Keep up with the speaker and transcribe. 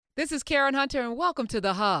This is Karen Hunter, and welcome to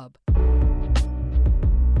The Hub.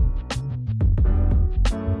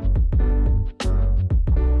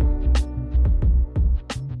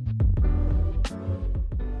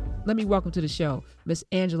 Let me welcome to the show, Miss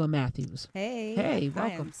Angela Matthews. Hey,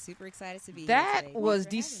 welcome. I am super excited to be here That today. was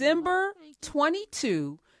December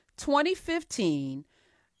 22, 2015.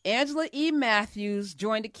 Angela E. Matthews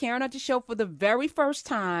joined the Karen Hunter Show for the very first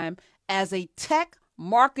time as a tech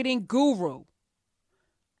marketing guru.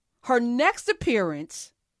 Her next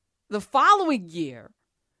appearance, the following year,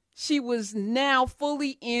 she was now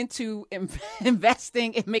fully into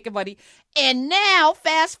investing and making money. And now,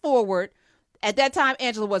 fast forward, at that time,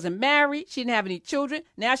 Angela wasn't married. She didn't have any children.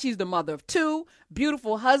 Now she's the mother of two,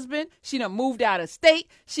 beautiful husband. She done moved out of state.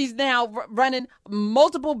 She's now running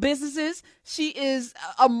multiple businesses. She is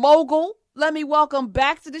a mogul. Let me welcome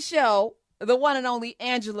back to the show the one and only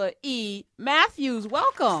Angela E. Matthews.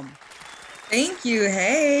 Welcome. Thank you.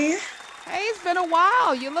 Hey, it's been a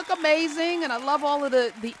while. You look amazing, and I love all of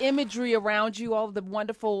the imagery around you, all of the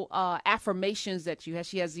wonderful affirmations that you have.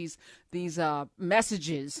 She has these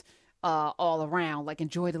messages all around, like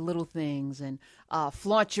enjoy the little things and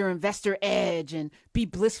flaunt your investor edge and be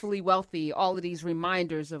blissfully wealthy, all of these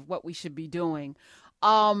reminders of what we should be doing.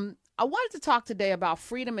 I wanted to talk today about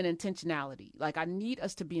freedom and intentionality. Like, I need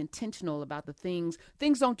us to be intentional about the things.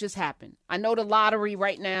 Things don't just happen. I know the lottery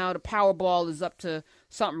right now, the Powerball is up to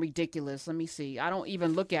something ridiculous. Let me see. I don't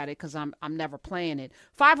even look at it because I'm never playing it.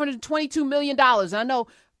 $522 million. I know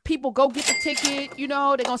people go get the ticket. You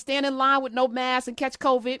know, they're going to stand in line with no mask and catch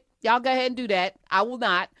COVID. Y'all go ahead and do that. I will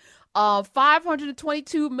not.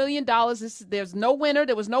 $522 million. There's no winner.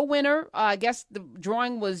 There was no winner. I guess the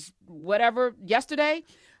drawing was whatever yesterday.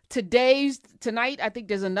 Tonight, I think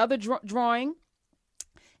there's another drawing.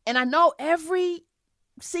 And I know every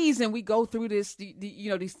season we go through this,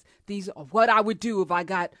 these what I would do if I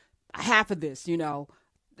got half of this,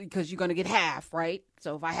 because you're going to get half, right?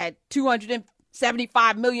 So if I had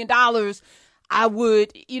 $275 million, I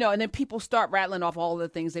would, and then people start rattling off all the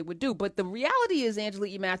things they would do. But the reality is, Angela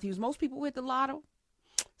E. Matthews, most people who hit the lotto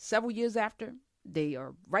several years after, they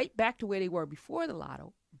are right back to where they were before the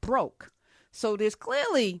lotto, broke. So it's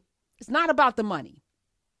not about the money.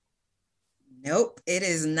 Nope, it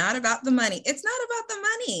is not about the money. It's not about the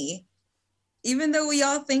money. Even though we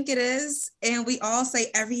all think it is, and we all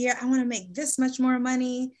say every year, I want to make this much more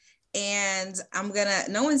money. And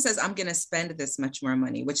no one says I'm going to spend this much more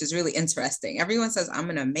money, which is really interesting. Everyone says I'm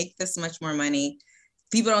going to make this much more money.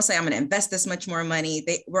 People don't say I'm going to invest this much more money.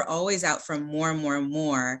 We're always out for more and more and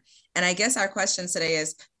more. And I guess our question today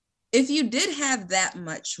is, if you did have that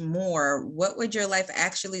much more, what would your life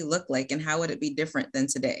actually look like, and how would it be different than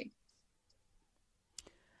today?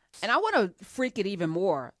 And I want to freak it even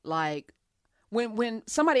more. Like when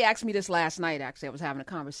somebody asked me this last night, actually, I was having a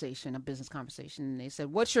business conversation, and they said,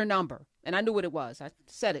 "What's your number?" And I knew what it was. I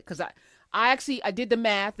said it because I did the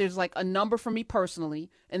math. There's like a number for me personally,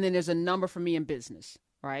 and then there's a number for me in business,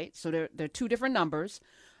 right? So there are two different numbers.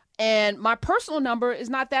 And my personal number is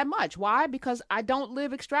not that much. Why? Because I don't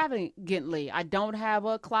live extravagantly. I don't have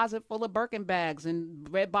a closet full of Birkin bags and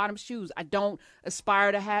red bottom shoes. I don't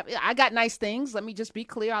aspire to have. I got nice things. Let me just be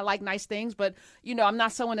clear. I like nice things. But, I'm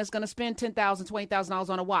not someone that's going to spend $10,000, $20,000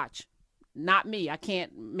 on a watch. Not me. I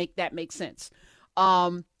can't make that make sense.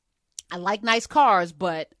 I like nice cars,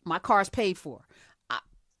 but my car's paid for. I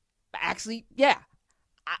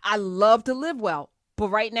love to live well. But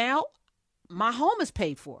right now, my home is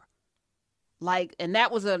paid for. And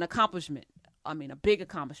that was an accomplishment. I mean, a big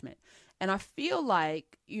accomplishment. And I feel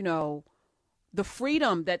like, the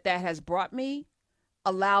freedom that has brought me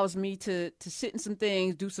allows me to sit in some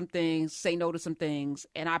things, do some things, say no to some things.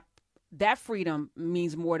 And that freedom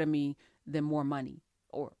means more to me than more money,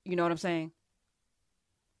 or, you know what I'm saying?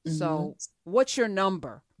 Mm-hmm. So what's your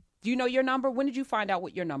number? Do you know your number? When did you find out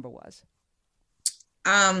what your number was?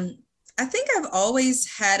 I think I've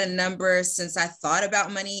always had a number since I thought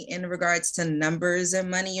about money in regards to numbers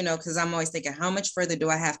and money, because I'm always thinking, how much further do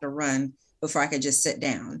I have to run before I could just sit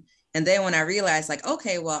down? And then when I realized, like,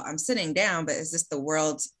 okay, well, I'm sitting down, but is this the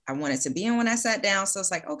world I wanted to be in when I sat down? So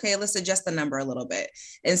it's like, okay, let's adjust the number a little bit.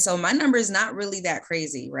 And so my number is not really that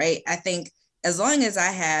crazy, right? I think as long as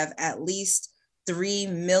I have at least 3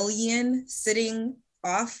 million sitting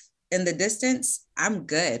off in the distance, I'm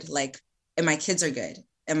good. And my kids are good.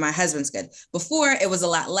 And my husband's good. Before, it was a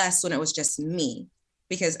lot less when it was just me,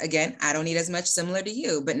 because again, I don't need as much, similar to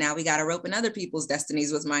you, but now we got to rope in other people's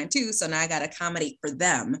destinies with mine too. So now I got to accommodate for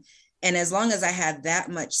them. And as long as I have that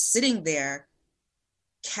much sitting there,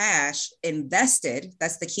 cash invested,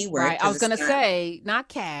 that's the key word. Right. I was going to say, not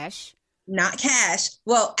cash, not cash.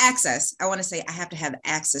 Well, access. I want to say I have to have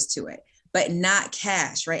access to it, but not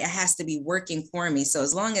cash, right? It has to be working for me. So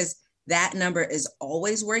as long as that number is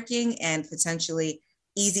always working and potentially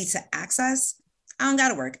easy to access, I don't got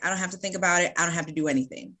to work. I don't have to think about it. I don't have to do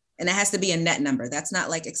anything. And it has to be a net number. That's not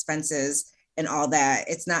like expenses and all that.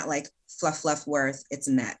 It's not like fluff worth. It's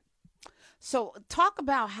net. So talk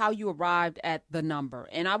about how you arrived at the number.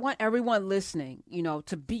 And I want everyone listening,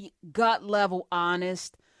 to be gut level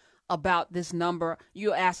honest about this number.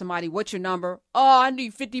 You ask somebody, what's your number? Oh, I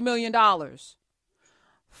need $50 million.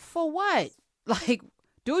 For what? Like,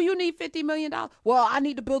 do you need $50 million? Well, I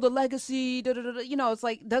need to build a legacy. Da, da, da, da. It's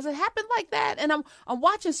like, does it happen like that? And I'm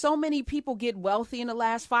watching so many people get wealthy in the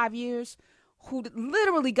last 5 years who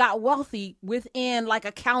literally got wealthy within like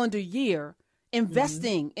a calendar year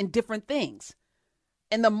investing in different things.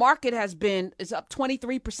 And the market is up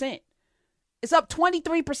 23%. It's up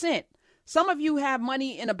 23%. Some of you have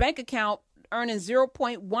money in a bank account earning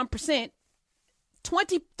 0.1%,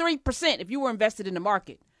 23% if you were invested in the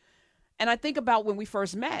market. And I think about when we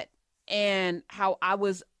first met and how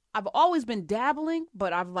I've always been dabbling,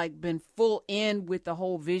 but I've like been full in with the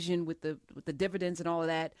whole vision with the dividends and all of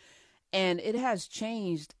that. And it has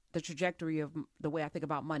changed the trajectory of the way I think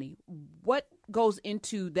about money. What goes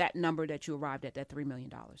into that number that you arrived at, that $3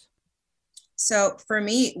 million? So for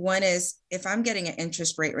me, one is if I'm getting an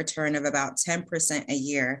interest rate return of about 10% a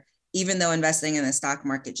year, even though investing in the stock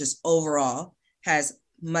market just overall has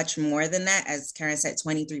much more than that, as Karen said,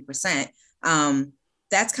 23%,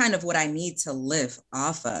 that's kind of what I need to live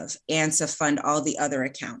off of and to fund all the other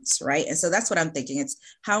accounts, right? And so that's what I'm thinking. It's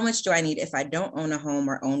how much do I need if I don't own a home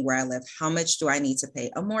or own where I live? How much do I need to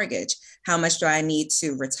pay a mortgage? How much do I need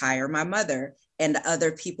to retire my mother and the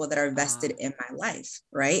other people that are vested in my life,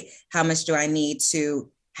 right? How much do I need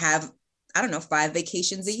to have, 5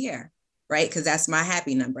 vacations a year, right? Because that's my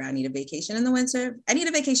happy number. I need a vacation in the winter. I need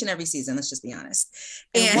a vacation every season. Let's just be honest.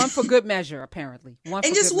 And one for good measure, apparently.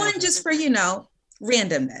 Just for,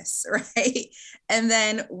 randomness, right? And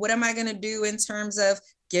then what am I going to do in terms of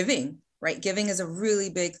giving, right? Giving is a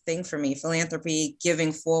really big thing for me. Philanthropy,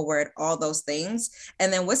 giving forward, all those things.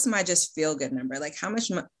 And then what's my just feel good number? Like how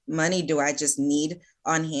much money do I just need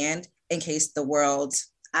on hand in case the world,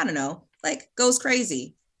 goes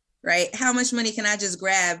crazy, right? How much money can I just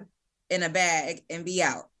grab in a bag and be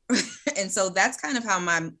out? And so that's kind of how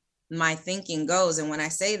my thinking goes. And when I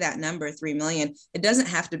say that number, 3 million, it doesn't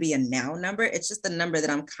have to be a now number. It's just the number that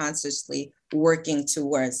I'm consciously working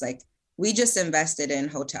towards. Like we just invested in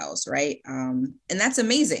hotels, right? And that's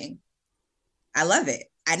amazing. I love it.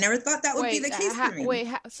 I never thought that would be the case for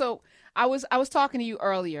me. So I was talking to you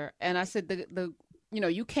earlier and I said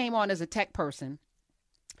you came on as a tech person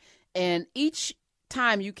and each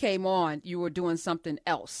time you came on, you were doing something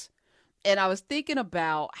else. And I was thinking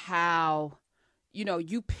about how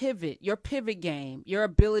you pivot, your pivot game, your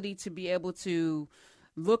ability to be able to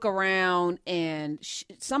look around and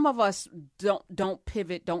some of us don't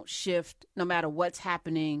pivot, don't shift no matter what's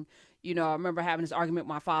happening. I remember having this argument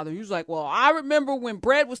with my father. He was like, well, I remember when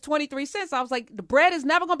bread was 23 cents. I was like, the bread is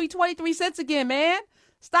never going to be 23 cents again, man.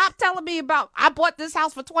 Stop telling me about, I bought this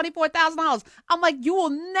house for $24,000. I'm like, you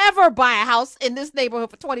will never buy a house in this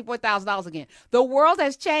neighborhood for $24,000 again. The world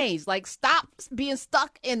has changed. Like, stop being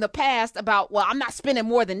stuck in the past about, well, I'm not spending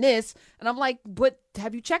more than this. And I'm like, but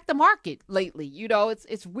have you checked the market lately?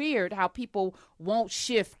 It's weird how people won't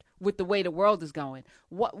shift with the way the world is going.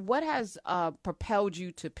 What has propelled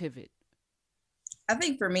you to pivot? I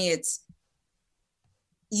think for me, it's,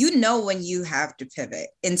 when you have to pivot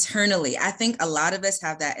internally. I think a lot of us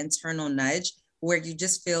have that internal nudge where you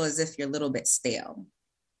just feel as if you're a little bit stale,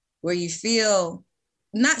 where you feel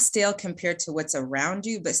not stale compared to what's around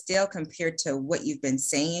you, but stale compared to what you've been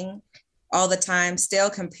saying all the time, stale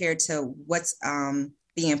compared to what's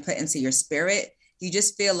being put into your spirit. You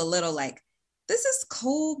just feel a little like, this is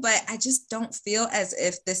cool, but I just don't feel as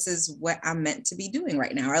if this is what I'm meant to be doing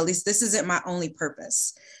right now, or at least this isn't my only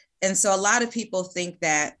purpose. And so a lot of people think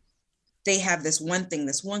that they have this one thing,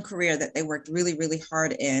 this one career that they worked really, really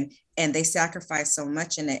hard in, and they sacrifice so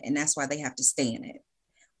much in it. And that's why they have to stay in it.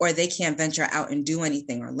 Or they can't venture out and do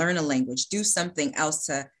anything or learn a language, do something else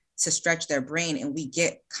to stretch their brain. And we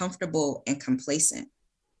get comfortable and complacent.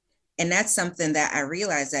 And that's something that I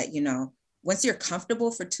realized that, once you're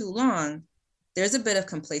comfortable for too long, there's a bit of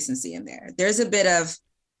complacency in there. There's a bit of,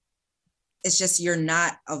 it's just you're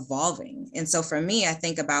not evolving. And so for me, I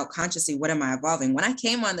think about consciously, what am I evolving? When I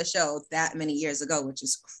came on the show that many years ago, which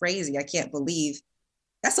is crazy, I can't believe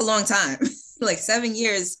that's a long time. Like 7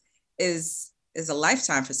 years is a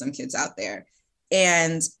lifetime for some kids out there.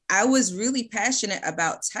 And I was really passionate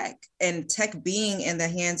about tech and tech being in the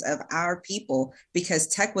hands of our people because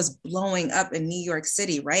tech was blowing up in New York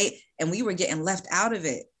City, right? And we were getting left out of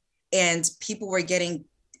it. And people were getting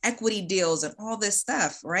equity deals and all this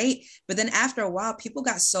stuff, right? But then after a while, people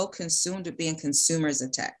got so consumed with being consumers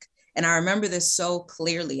of tech. And I remember this so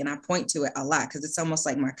clearly, and I point to it a lot because it's almost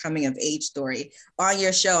like my coming of age story on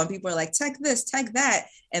your show. And people are like, tech this, tech that.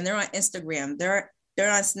 And they're on Instagram, they're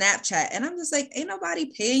on Snapchat. And I'm just like, ain't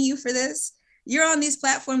nobody paying you for this. You're on these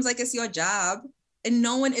platforms like it's your job and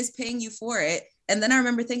no one is paying you for it. And then I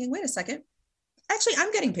remember thinking, wait a second, actually,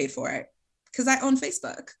 I'm getting paid for it because I own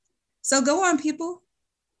Facebook. So go on, people.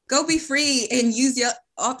 Go be free and use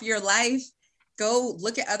your life. Go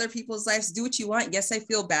look at other people's lives. Do what you want. Yes, I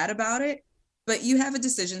feel bad about it, but you have a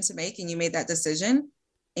decision to make and you made that decision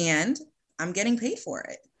and I'm getting paid for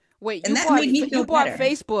it. Wait, and you bought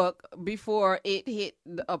Facebook before it hit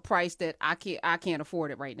a price that I can't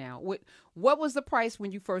afford it right now. What was the price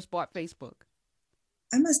when you first bought Facebook?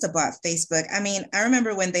 I must have bought Facebook. I mean, I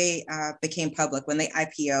remember when they became public, when they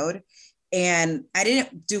IPO'd, and I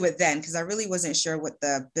didn't do it then because I really wasn't sure what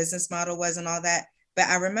the business model was and all that. But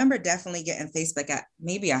I remember definitely getting Facebook at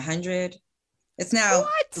maybe $100. It's now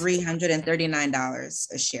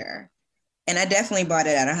 $339 a share. And I definitely bought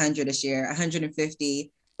it at $100 a share, $150.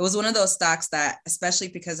 It was one of those stocks that, especially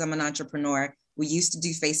because I'm an entrepreneur, we used to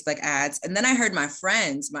do Facebook ads. And then I heard my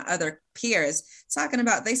friends, my other peers, talking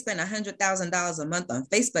about they spend $100,000 a month on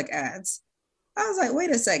Facebook ads. I was like,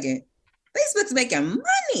 wait a second. Facebook's making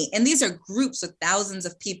money. And these are groups with thousands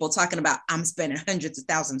of people talking about, I'm spending hundreds of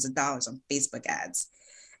thousands of dollars on Facebook ads.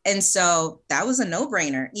 And so that was a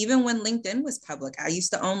no-brainer. Even when LinkedIn was public, I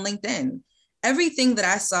used to own LinkedIn. Everything that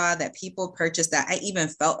I saw that people purchased that I even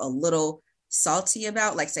felt a little salty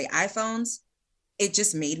about, like say iPhones, it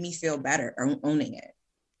just made me feel better owning it.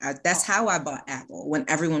 That's how I bought Apple when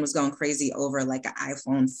everyone was going crazy over like an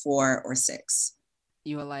iPhone 4 or 6.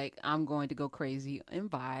 You were like, I'm going to go crazy and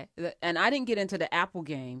buy. And I didn't get into the Apple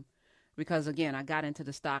game because, again, I got into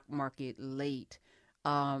the stock market late.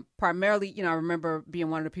 Primarily, I remember being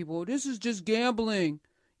one of the people, this is just gambling.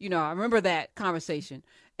 I remember that conversation.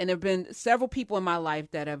 And there have been several people in my life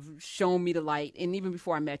that have shown me the light, and even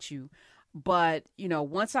before I met you. But,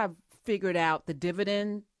 once I've figured out the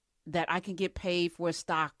dividend that I can get paid for a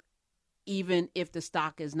stock, even if the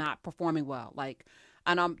stock is not performing well,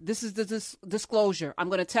 and this is the disclosure. I'm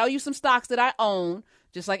going to tell you some stocks that I own,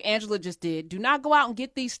 just like Angela just did. Do not go out and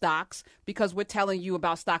get these stocks because we're telling you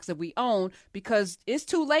about stocks that we own because it's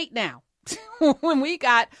too late now. When we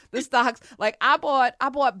got the stocks, like I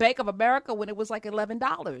bought Bank of America when it was like $11,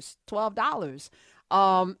 $12.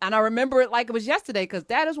 And I remember it like it was yesterday because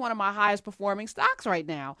that is one of my highest performing stocks right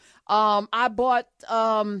now. I bought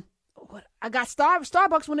I got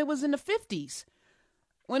Starbucks when it was in the 50s.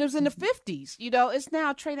 When it was in the 50s, it's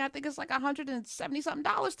now trading, I think it's like $170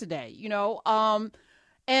 something today, and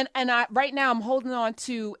I right now I'm holding on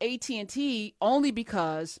to AT&T only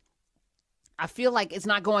because I feel like it's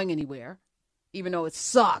not going anywhere, even though it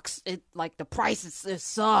sucks. It like the price it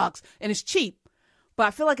sucks and it's cheap, but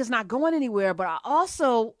I feel like it's not going anywhere. But I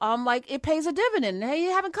also like it pays a dividend. They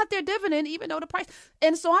haven't cut their dividend even though the price,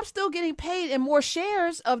 and so I'm still getting paid in more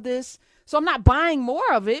shares of this. So I'm not buying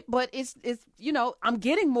more of it, but it's I'm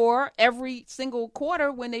getting more every single quarter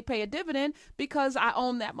when they pay a dividend because I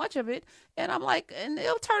own that much of it. And I'm like, and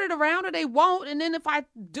they'll turn it around or they won't. And then if I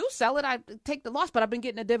do sell it, I take the loss, but I've been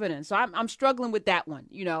getting a dividend. So I'm struggling with that one,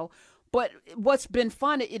 But what's been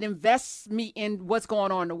fun, it invests me in what's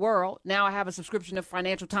going on in the world. Now I have a subscription to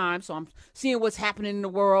Financial Times, so I'm seeing what's happening in the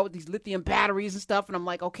world, these lithium batteries and stuff. And I'm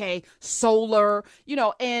like, okay, solar,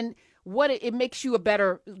 and what it makes you a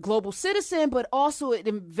better global citizen, but also it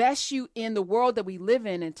invests you in the world that we live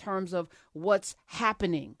in terms of what's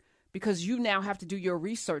happening, because you now have to do your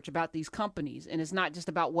research about these companies. And it's not just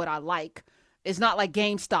about what I like. It's not like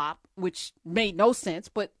GameStop, which made no sense,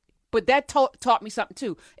 but that taught me something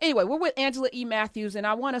too. Anyway, we're with Angela E. Matthews, and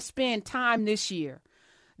I want to spend time this year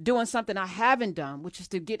doing something I haven't done, which is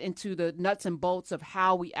to get into the nuts and bolts of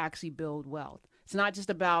how we actually build wealth. It's not just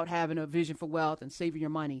about having a vision for wealth and saving your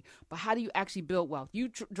money, but how do you actually build wealth? You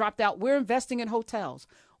dropped out. We're investing in hotels.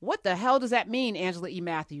 What the hell does that mean, Angela E.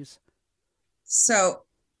 Matthews? So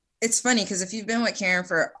it's funny because if you've been with Karen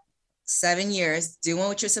for 7 years, doing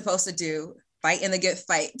what you're supposed to do, fighting the good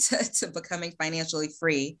fight to becoming financially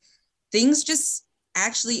free, things just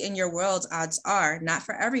actually in your world, odds are, not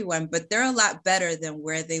for everyone, but they're a lot better than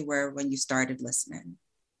where they were when you started listening.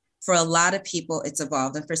 For a lot of people, it's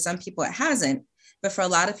evolved. And for some people, it hasn't. but for a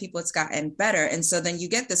lot of people, it's gotten better. And so then you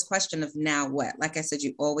get this question of now what? Like I said,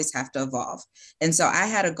 you always have to evolve. And so I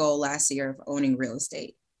had a goal last year of owning real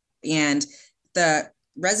estate, and the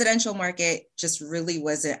residential market just really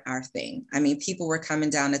wasn't our thing. I mean, people were coming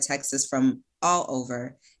down to Texas from all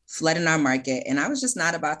over, flooding our market. And I was just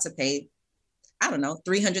not about to pay, I don't know,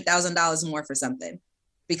 $300,000 more for something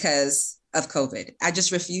because of COVID. I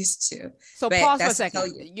just refused to. So pause for a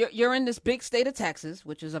second. You're in this big state of Texas,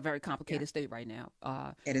 which is a very complicated state right now.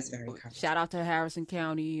 It is very complicated. Shout out to Harrison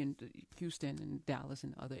County and Houston and Dallas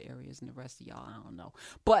and other areas and the rest of y'all. I don't know.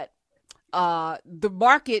 But the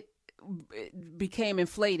market became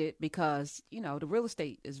inflated because, you know, the real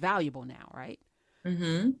estate is valuable now, right?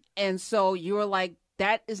 Mm-hmm. And so you were like,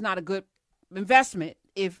 that is not a good investment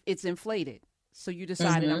if it's inflated. So you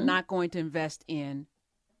decided, I'm not going to invest in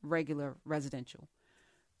regular residential.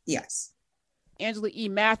 Yes. Angela E.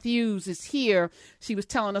 Matthews is here. She was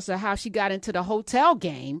telling us how she got into the hotel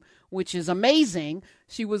game, which is amazing.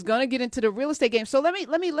 She was going to get into the real estate game. So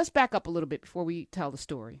let's back up a little bit before we tell the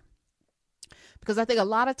story. Because I think a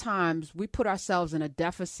lot of times we put ourselves in a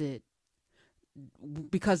deficit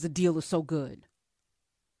because the deal is so good.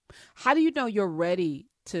 How do you know you're ready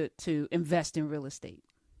to invest in real estate?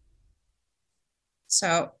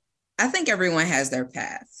 So I think everyone has their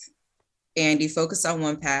path, and you focus on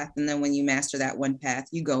one path. And then when you master that one path,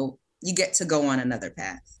 you get to go on another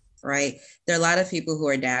path, right? There are a lot of people who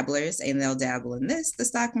are dabblers, and they'll dabble in the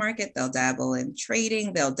stock market, they'll dabble in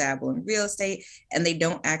trading, they'll dabble in real estate, and they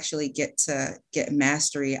don't actually get to get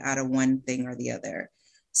mastery out of one thing or the other.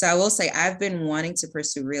 So I will say I've been wanting to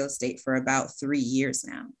pursue real estate for about 3 years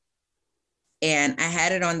now. And I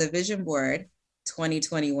had it on the vision board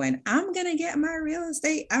 2021. I'm going to get my real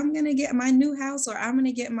estate. I'm going to get my new house, or I'm going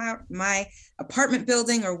to get my apartment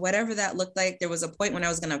building, or whatever that looked like. There was a point when I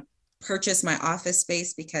was going to purchase my office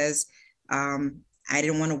space because I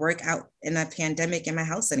didn't want to work out in a pandemic in my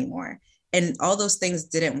house anymore. And all those things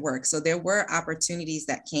didn't work. So there were opportunities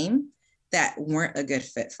that came that weren't a good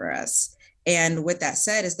fit for us. And with that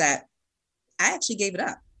said is that I actually gave it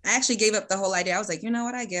up. I actually gave up the whole idea. I was like, you know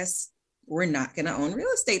what, I guess we're not going to own real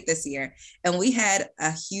estate this year. And we had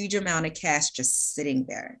a huge amount of cash just sitting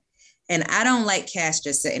there. And I don't like cash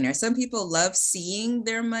just sitting there. Some people love seeing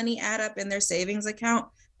their money add up in their savings account.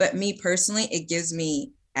 But me personally, it gives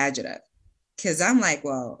me agita, because I'm like,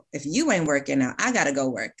 well, if you ain't working out, I got to go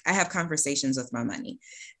work. I have conversations with my money.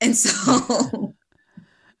 And so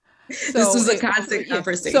this was a constant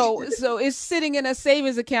conversation. So it's sitting in a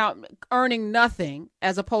savings account earning nothing,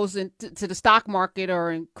 as opposed to the stock market or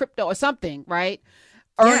in crypto or something, right?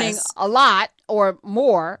 Earning a lot or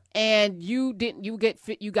more, and you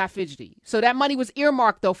got fidgety. So that money was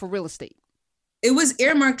earmarked though for real estate. It was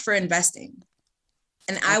earmarked for investing.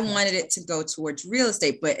 And I wanted it to go towards real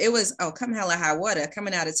estate, but it was, come hella high water,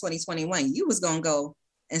 coming out of 2021, you was going to go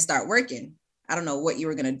and start working. I don't know what you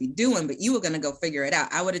were going to be doing, but you were going to go figure it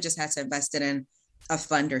out. I would have just had to invest it in a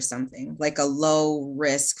fund or something, like a low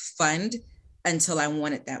risk fund, until I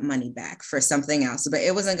wanted that money back for something else. But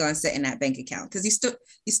it wasn't going to sit in that bank account, because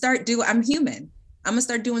I'm human. I'm going to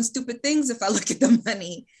start doing stupid things if I look at the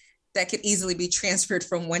money that could easily be transferred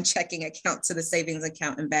from one checking account to the savings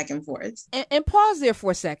account and back and forth. And pause there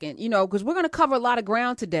for a second, because we're going to cover a lot of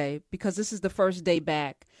ground today, because this is the first day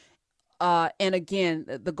back. And again,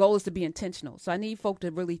 the goal is to be intentional. So I need folk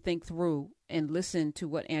to really think through and listen to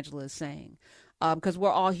what Angela is saying, because we're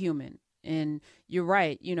all human. And you're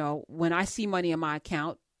right. When I see money in my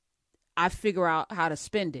account, I figure out how to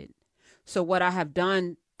spend it. So what I have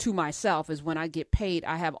done to myself is, when I get paid,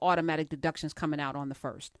 I have automatic deductions coming out on the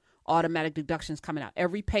first. Automatic deductions coming out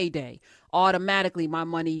every payday. Automatically, my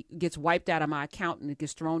money gets wiped out of my account and it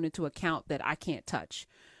gets thrown into an account that I can't touch.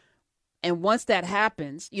 And once that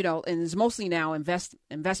happens, and it's mostly now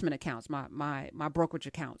investment accounts, my brokerage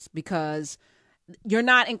accounts, because you're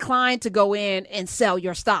not inclined to go in and sell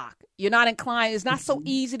your stock. You're not inclined. It's not so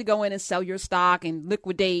easy to go in and sell your stock and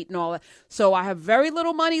liquidate and all that. So I have very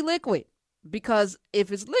little money liquid. Because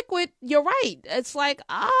if it's liquid, you're right. It's like,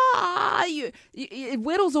 it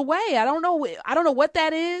whittles away. I don't know what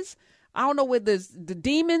that is. I don't know where the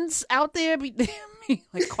demons out there be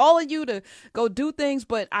like calling you to go do things.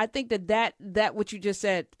 But I think that what you just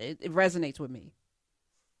said, it resonates with me.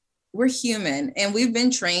 We're human, and we've been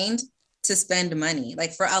trained to spend money.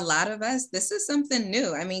 Like, for a lot of us, this is something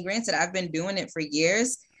new. I mean, granted, I've been doing it for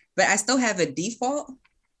years, but I still have a default.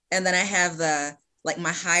 And then I have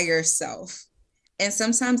my higher self. And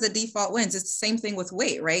sometimes the default wins. It's the same thing with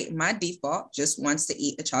weight, right? My default just wants to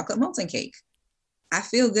eat a chocolate molten cake. I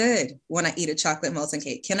feel good when I eat a chocolate molten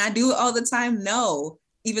cake. Can I do it all the time? No,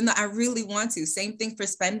 even though I really want to. Same thing for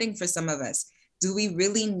spending for some of us. do we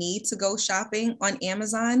really need to go shopping on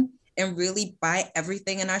Amazon and really buy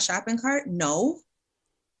everything in our shopping cart? No.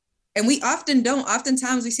 And we often don't.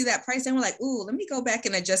 Oftentimes we see that price and we're like, ooh, let me go back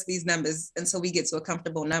and adjust these numbers until we get to a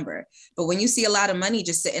comfortable number. But when you see a lot of money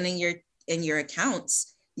just sitting in your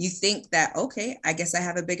accounts, you think that, okay, I guess I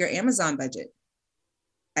have a bigger Amazon budget.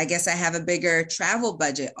 I guess I have a bigger travel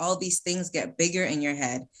budget. All these things get bigger in your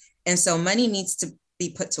head. And so money needs to be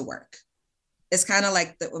put to work. It's kind of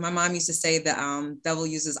like what my mom used to say, the devil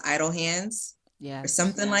uses idle hands, or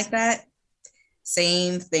something like that.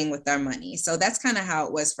 Same thing with our money. So that's kind of how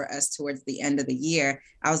it was for us towards the end of the year.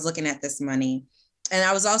 I was looking at this money and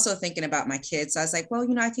I was also thinking about my kids. So I was like, well,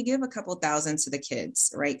 I could give a couple thousand to the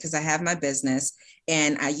kids, right? Because I have my business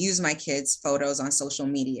and I use my kids' photos on social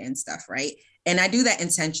media and stuff, right? And I do that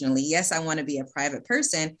intentionally. Yes, I want to be a private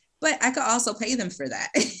person, but I could also pay them for that.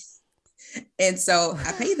 And so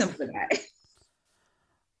I pay them for that.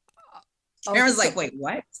 Aaron's like, wait,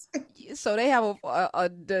 what? So they have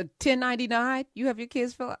the 1099. You have your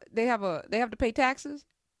kids fill. They have to pay taxes.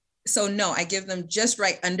 So no, I give them just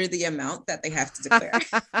right under the amount that they have to declare.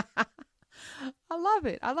 I love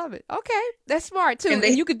it. Okay, that's smart too. And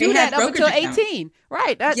you could do that up until 18, account.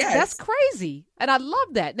 Right? That's crazy, and I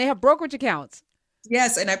love that. And they have brokerage accounts.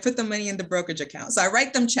 Yes, and I put the money in the brokerage account. So I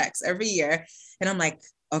write them checks every year, and I'm like,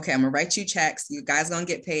 okay, I'm gonna write you checks. You guys gonna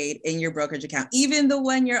get paid in your brokerage account, even the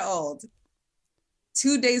 1 year old.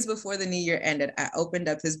 2 days before the new year ended, I opened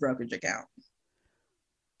up his brokerage account.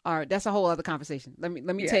 All right, that's a whole other conversation. Let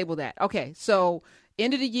me table that. Okay, so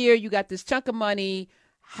end of the year, you got this chunk of money.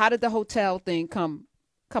 How did the hotel thing come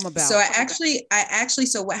about? So I actually,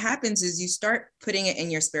 so what happens is you start putting it in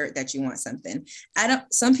your spirit that you want something.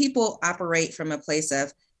 Some people operate from a place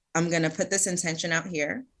of, I'm going to put this intention out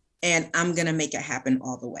here and I'm going to make it happen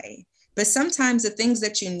all the way. But sometimes the things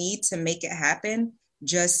that you need to make it happen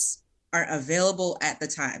just are available at the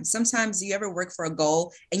time. Sometimes you ever work for a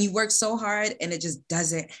goal and you work so hard and it just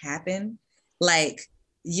doesn't happen. Like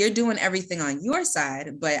you're doing everything on your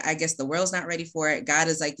side, but I guess the world's not ready for it. God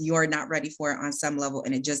is like, you're not ready for it on some level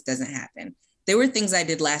and it just doesn't happen. There were things I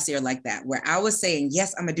did last year like that, where I was saying,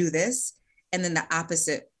 yes, I'm gonna do this. And then the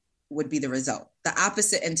opposite would be the result. The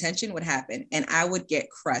opposite intention would happen and I would get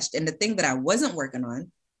crushed. And the thing that I wasn't working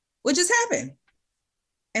on would just happen.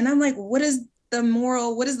 And I'm like, what is the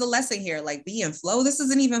moral? What is the lesson here? Like, be in flow. This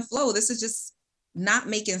isn't even flow. This is just not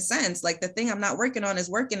making sense. Like the thing I'm not working on is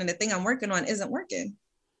working and the thing I'm working on isn't working.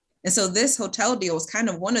 And so this hotel deal was kind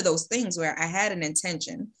of one of those things where I had an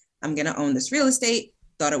intention. I'm going to own this real estate.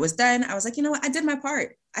 Thought it was done. I was like, you know what? I did my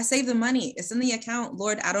part. I saved the money. It's in the account.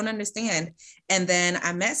 Lord, I don't understand. And then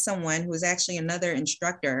I met someone who was actually another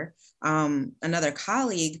instructor, another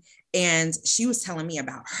colleague, and she was telling me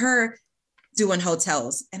about her doing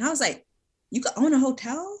hotels. And I was like, you could own a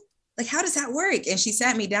hotel? Like, how does that work? And she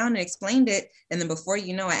sat me down and explained it. And then before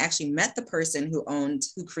you know, I actually met the person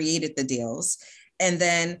who created the deals. And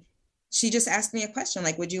then she just asked me a question,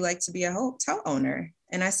 like, would you like to be a hotel owner?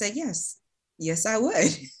 And I said, yes, I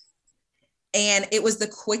would. And it was the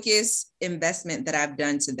quickest investment that I've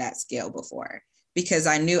done to that scale before, because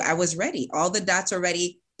I knew I was ready. All the dots are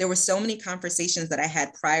ready. There were so many conversations that I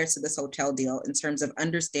had prior to this hotel deal in terms of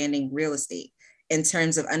understanding real estate, in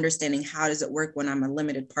terms of understanding how does it work when I'm a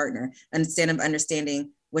limited partner,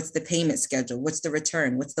 understanding what's the payment schedule, what's the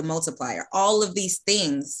return, what's the multiplier. All of these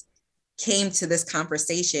things came to this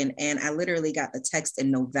conversation. And I literally got the text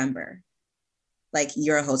in November, like,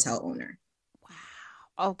 you're a hotel owner.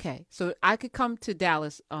 Wow. Okay. So I could come to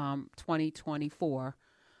Dallas 2024.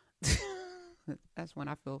 That's when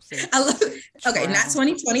I feel safe. I love it. Okay, not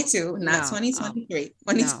 2022, not 2023,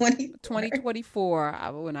 2024.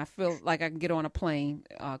 When I feel like I can get on a plane,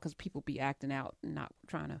 because people be acting out and not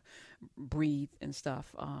trying to breathe and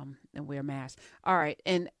stuff, and wear masks. All right,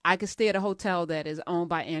 and I could stay at a hotel that is owned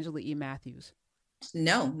by Angela E. Matthews.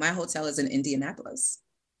 No, my hotel is in Indianapolis.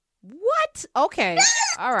 What? Okay.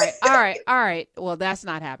 All right. Well, that's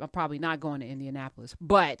not happening. I'm probably not going to Indianapolis,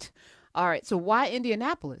 but all right. So why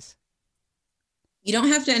Indianapolis? You don't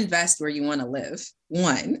have to invest where you want to live,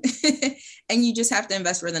 one, and you just have to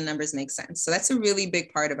invest where the numbers make sense. So that's a really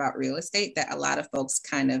big part about real estate that a lot of folks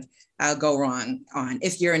kind of go wrong on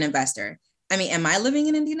if you're an investor. I mean, am I living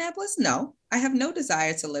in Indianapolis? No, I have no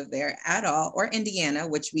desire to live there at all, or Indiana,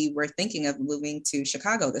 which we were thinking of moving to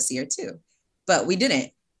Chicago this year too, but we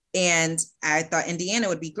didn't. And I thought Indiana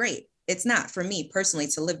would be great. It's not for me personally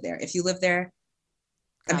to live there. If you live there,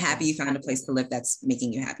 I'm happy you found a place to live that's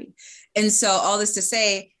making you happy. And so all this to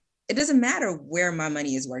say, it doesn't matter where my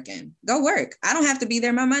money is working. Go work. I don't have to be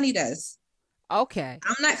there. My money does. Okay.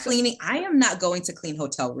 I'm not cleaning. I am not going to clean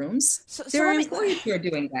hotel rooms. There are employees who are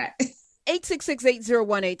doing that.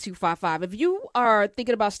 866-801-8255. If you are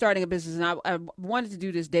thinking about starting a business, and I wanted to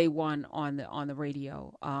do this day one on the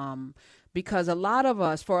radio, because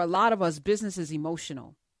for a lot of us, business is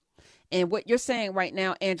emotional. And what you're saying right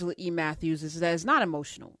now, Angela E. Matthews, is that it's not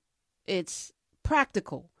emotional. It's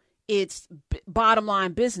practical. It's bottom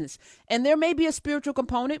line business. And there may be a spiritual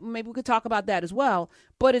component. Maybe we could talk about that as well.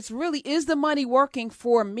 But it's really, is the money working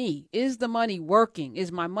for me? Is the money working?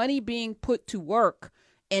 Is my money being put to work?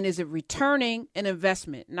 And is it returning an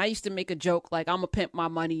investment? And I used to make a joke like, I'm going to pimp my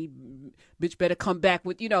money, bitch better come back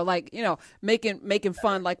with, making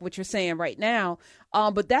fun like what you're saying right now.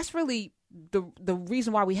 But that's really the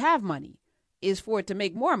reason why we have money, is for it to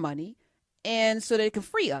make more money, and so that it can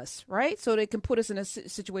free us, right? So that it can put us in a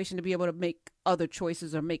situation to be able to make other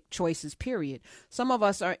choices, or make choices, period. Some of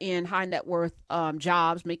us are in high net worth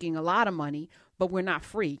jobs making a lot of money, but we're not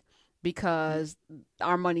free, because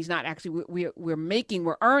our money's not actually,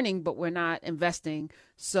 we're earning, but we're not investing.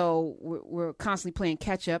 So we're constantly playing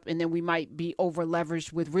catch up, and then we might be over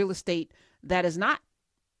leveraged with real estate that is not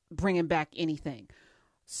bringing back anything.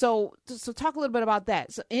 So talk a little bit about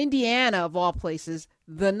that. So Indiana, of all places,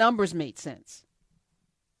 the numbers made sense.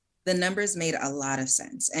 The numbers made a lot of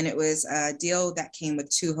sense. And it was a deal that came with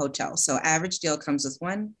 2 hotels. So average deal comes with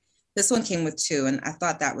 1. This one came with 2. And I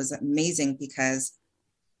thought that was amazing, because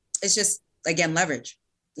it's just, again, leverage.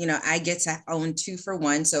 I get to own 2 for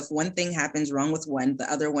 1. So if one thing happens wrong with one, the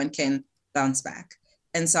other one can bounce back.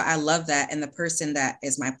 And so I love that. And the person that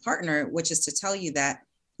is my partner, which is to tell you that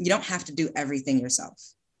you don't have to do everything yourself.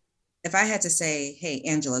 If I had to say, hey,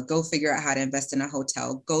 Angela, go figure out how to invest in a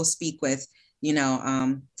hotel, go speak with,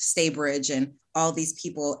 Staybridge and all these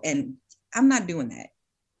people, and I'm not doing that.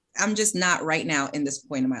 I'm just not right now in this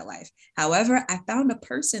point in my life. However, I found a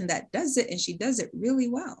person that does it, and she does it really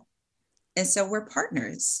well. And so we're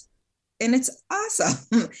partners, and it's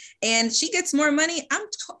awesome. And she gets more money.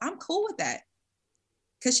 I'm cool with that,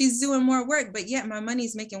 because she's doing more work, but yet my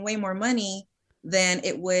money's making way more money than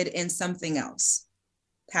it would in something else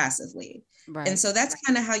passively. Right. And so that's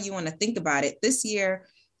kind of how you want to think about it. This year,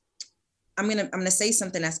 I'm gonna say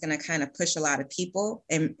something that's gonna kind of push a lot of people,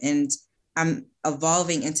 and I'm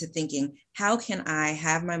evolving into thinking, how can I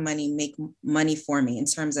have my money make money for me, in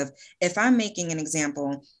terms of, if I'm making an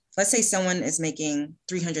example, let's say someone is making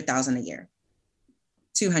 $300,000 a year,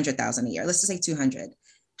 $200,000 a year. Let's just say 200.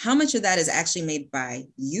 How much of that is actually made by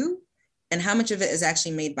you? And how much of it is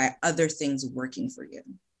actually made by other things working for you?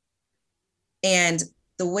 And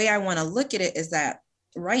the way I want to look at it is that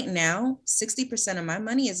right now, 60% of my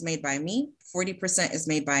money is made by me. 40% is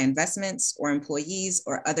made by investments or employees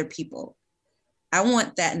or other people. I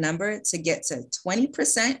want that number to get to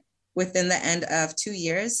 20% within the end of 2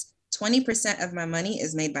 years. 20% of my money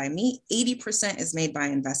is made by me. 80% is made by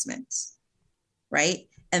investments, right?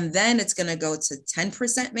 And then it's going to go to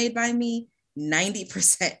 10% made by me,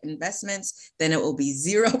 90% investments. Then it will be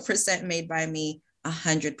 0% made by me,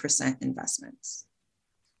 100% investments.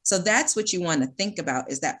 So that's what you want to think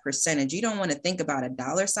about, is that percentage. You don't want to think about a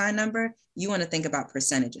dollar sign number. You want to think about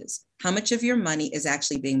percentages. How much of your money is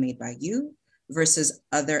actually being made by you versus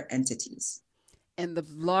other entities? And the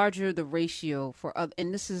larger the ratio for other,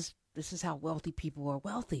 and this is how wealthy people are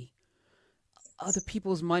wealthy. Other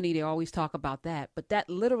people's money, they always talk about that. But that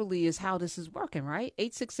literally is how this is working, right?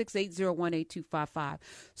 866-801-8255.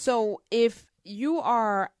 So if you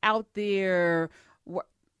are out there,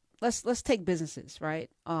 let's take businesses, right?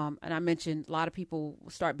 And I mentioned a lot of people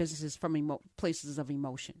start businesses from places of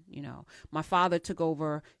emotion. My father took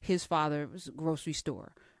over his father's grocery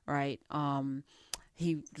store, right?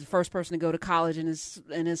 He was the first person to go to college in his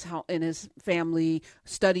family,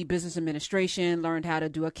 studied business administration, learned how to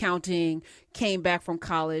do accounting, came back from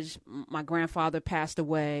college. My grandfather passed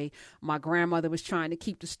away. My grandmother was trying to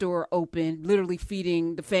keep the store open, literally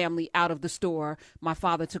feeding the family out of the store. My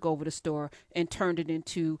father took over the store and turned it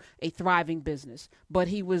into a thriving business. But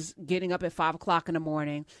he was getting up at 5 o'clock in the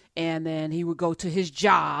morning, and then he would go to his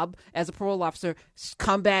job as a parole officer,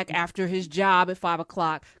 come back after his job at 5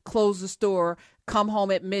 o'clock, close the store, come home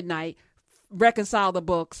at midnight, reconcile the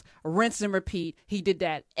books, rinse and repeat. He did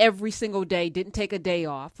that every single day, didn't take a day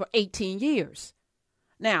off for 18 years.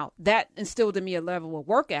 Now, that instilled in me a level of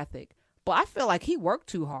work ethic, but I feel like he worked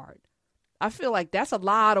too hard. I feel like that's a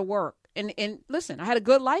lot of work. And listen, I had a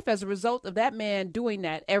good life as a result of that man doing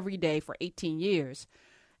that every day for 18 years.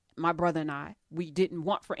 My brother and I, we didn't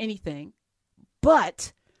want for anything,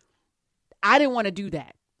 but I didn't want to do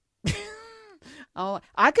that. Oh,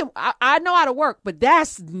 I know how to work, but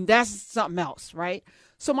that's something else, right?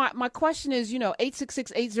 So my question is,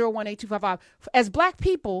 866-801-8255. As Black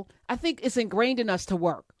people, I think it's ingrained in us to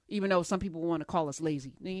work. even though some people want to call us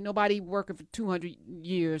lazy. Ain't nobody working for 200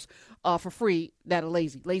 years for free that are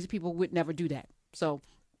lazy. Lazy people would never do that. So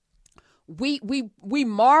we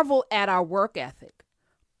marvel at our work ethic,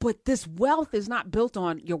 but this wealth is not built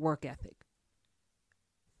on your work ethic.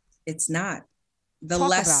 It's not. The Talk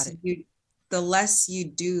less about it. the less you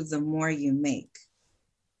do, the more you make.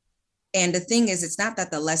 And the thing is, it's not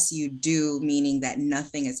that the less you do, meaning that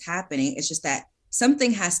nothing is happening. It's just that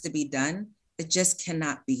something has to be done. It just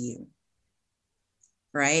cannot be you.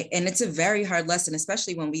 Right. And it's a very hard lesson,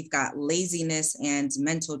 especially when we've got laziness and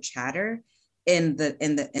mental chatter in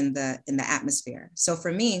the atmosphere. So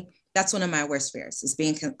for me, that's one of my worst fears, is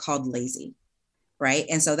being called lazy. Right.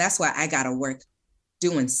 And so that's why I gotta work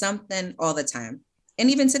doing something all the time. And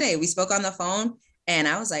even today, we spoke on the phone and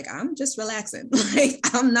I was like, I'm just relaxing. Like,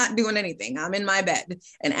 I'm not doing anything. I'm in my bed.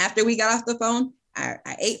 And after we got off the phone, I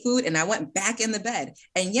ate food and I went back in the bed.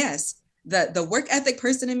 And yes, the work ethic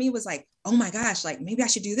person in me was like, oh my gosh, like maybe I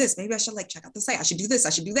should do this. Maybe I should like check out the site. I should do this.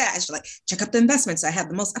 I should do that. I should like check out the investments so I have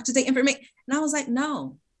the most up-to-date information. And I was like,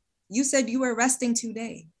 no, you said you were resting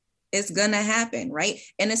today. It's gonna happen, right?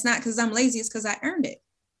 And it's not because I'm lazy, it's because I earned it.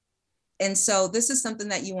 And so this is something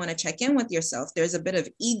that you want to check in with yourself. There's a bit of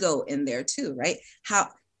ego in there too, right? How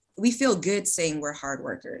we feel good saying we're hard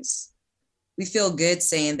workers. We feel good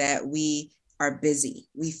saying that we are busy.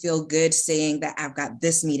 We feel good saying that I've got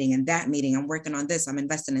this meeting and that meeting. I'm working on this. I'm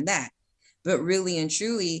investing in that. But really and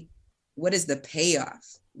truly, what is the payoff?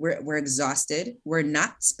 We're exhausted. We're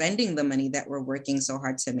not spending the money that we're working so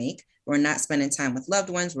hard to make. We're not spending time with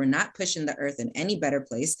loved ones. We're not pushing the earth in any better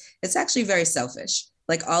place. It's actually very selfish.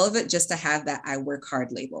 Like all of it just to have that I work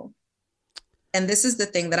hard label. And this is the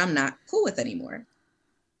thing that I'm not cool with anymore.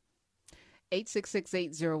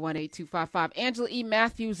 866-801-8255. Angela E.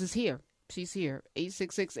 Matthews is here. She's here.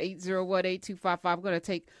 866-801-8255. We're going to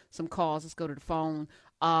take some calls. Let's go to the phone.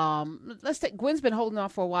 Let's take, Gwen's been holding on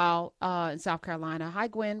for a while in South Carolina. Hi,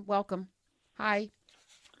 Gwen. Welcome. Hi.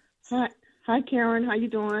 Hi, Karen. How you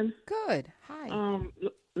doing? Good. Hi.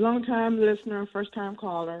 Long time listener, first time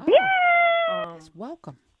caller. Oh.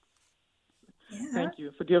 Welcome. Yeah. Thank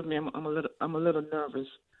you. Forgive me. I'm a little nervous.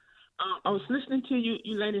 I was listening to you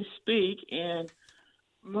ladies speak, and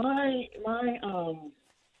mine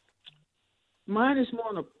is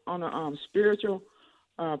more on a spiritual,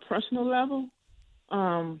 personal level.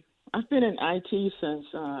 I've been in IT since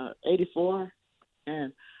 '84,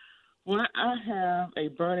 and what I have a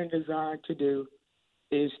burning desire to do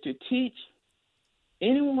is to teach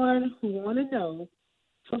anyone who want to know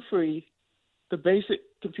for free the basic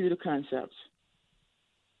computer concepts.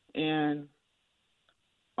 And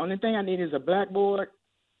only thing I need is a blackboard,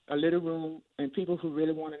 a little room, and people who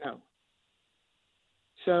really want to know.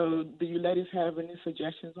 So do you ladies have any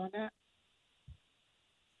suggestions on that?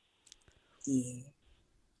 Yeah.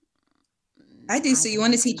 I do. So you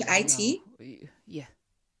want to teach IT? Yeah.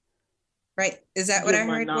 Right. Is that what I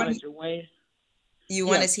heard? Away. You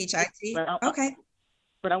want to teach IT? Okay.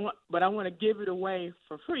 But I want to give it away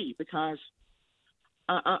for free because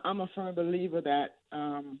I'm a firm believer that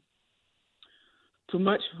too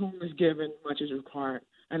much whom is given, much is required,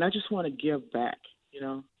 and I just want to give back. You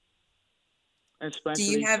know. Do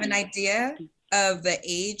you have an idea of the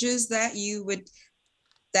ages that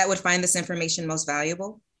would find this information most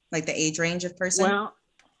valuable, like the age range of person? Well,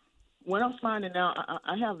 what I'm finding out,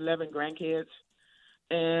 I have 11 grandkids,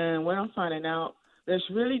 and what I'm finding out, there's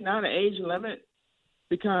really not an age limit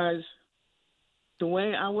because the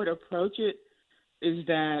way I would approach it is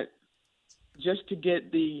that just to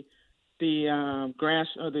get the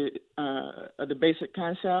grasp of the basic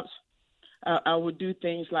concepts, I would do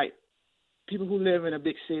things like people who live in a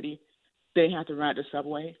big city, they have to ride the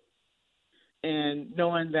subway, and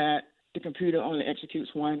knowing that the computer only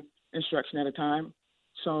executes one instruction at a time.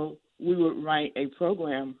 So we would write a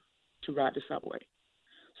program to ride the subway.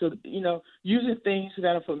 So, using things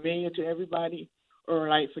that are familiar to everybody, or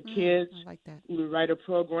like for kids, I like that. We would write a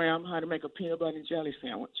program how to make a peanut butter and jelly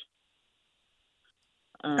sandwich.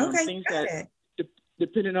 Okay, things that,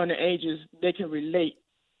 depending on the ages, they can relate,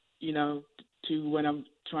 to what I'm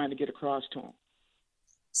trying to get across to them.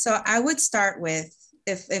 So I would start with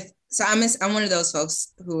I'm one of those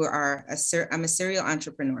folks who are I'm a serial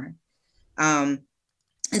entrepreneur. And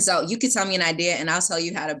so you could tell me an idea and I'll tell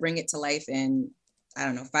you how to bring it to life in,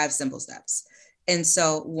 5 simple steps. And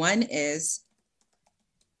so one is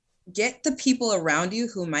get the people around you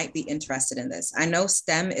who might be interested in this. I know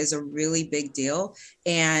STEM is a really big deal,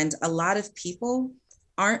 and a lot of people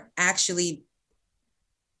aren't actually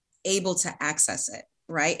able to access it,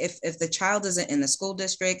 right? If the child isn't in the school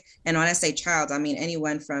district, and when I say child, I mean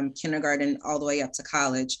anyone from kindergarten all the way up to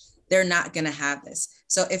college, they're not going to have this.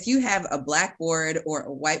 So if you have a blackboard or a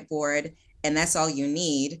whiteboard and that's all you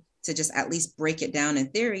need to just at least break it down in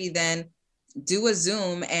theory, then do a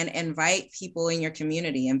Zoom and invite people in your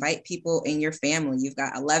community, invite people in your family. You've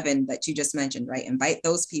got 11 that you just mentioned, right? Invite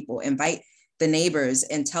those people, invite the neighbors,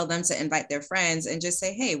 and tell them to invite their friends, and just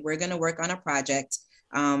say, hey, we're going to work on a project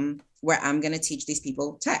where I'm going to teach these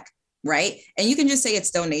people tech, right? And you can just say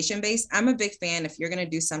it's donation based. I'm a big fan, if you're going to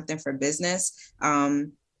do something for business,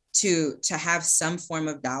 to have some form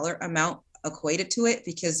of dollar amount equated to it,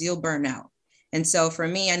 because you'll burn out. And so for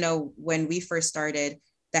me, I know when we first started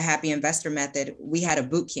the Happy Investor Method, we had a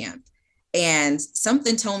boot camp, and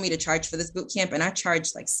something told me to charge for this boot camp, and I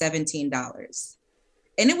charged like $17.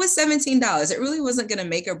 And it was $17. It really wasn't going to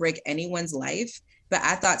make or break anyone's life. But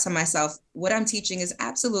I thought to myself, what I'm teaching is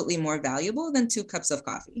absolutely more valuable than 2 cups of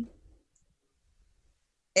coffee.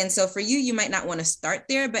 And so for you, you might not want to start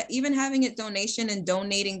there, but even having a donation and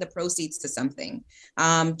donating the proceeds to something,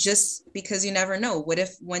 just because you never know. What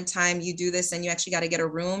if one time you do this and you actually got to get a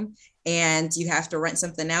room and you have to rent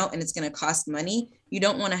something out and it's going to cost money? You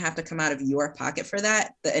don't want to have to come out of your pocket for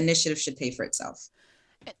that. The initiative should pay for itself.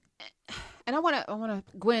 And I want to,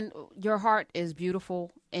 Gwen, your heart is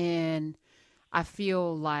beautiful. And I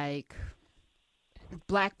feel like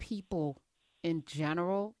Black people in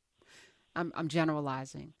general, I'm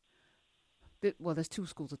generalizing. Well, there's 2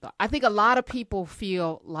 schools of thought. I think a lot of people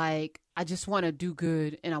feel like, I just want to do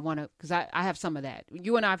good, and I want to, because I have some of that.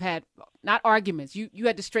 You and I have had, not arguments, you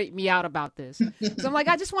had to straighten me out about this. So I'm like,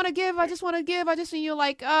 I just want to give, and you're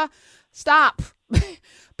like, stop.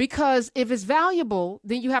 Because if it's valuable,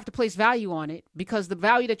 then you have to place value on it, because the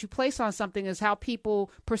value that you place on something is how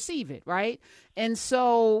people perceive it, right? And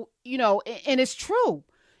so, and it's true.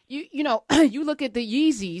 You look at the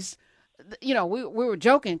Yeezys. We were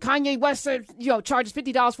joking. Kanye West said, charges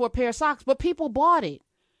 $50 for a pair of socks, but people bought it,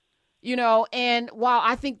 and while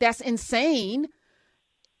I think that's insane,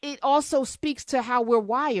 it also speaks to how we're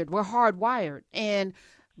wired. We're hardwired. And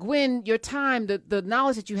Gwen, your time, the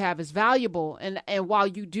knowledge that you have is valuable. And while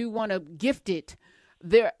you do want to gift it,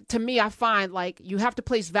 to me, I find like you have to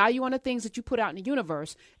place value on the things that you put out in the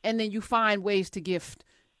universe, and then you find ways to gift.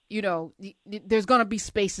 There's going to be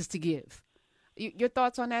spaces to give. Your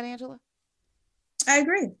thoughts on that, Angela? I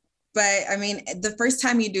agree. But I mean, the first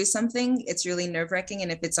time you do something, it's really nerve-wracking.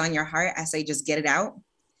 And if it's on your heart, I say just get it out.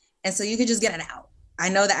 And so you can just get it out. I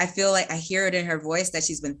know that I feel like I hear it in her voice that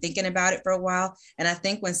she's been thinking about it for a while. And I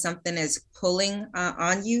think when something is pulling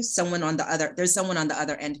on you, there's someone on the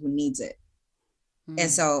other end who needs it. And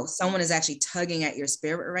so someone is actually tugging at your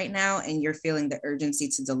spirit right now, and you're feeling the urgency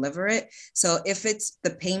to deliver it. So if it's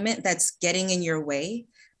the payment that's getting in your way,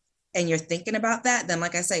 and you're thinking about that, then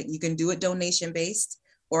like I said, you can do it donation based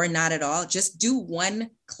or not at all. Just do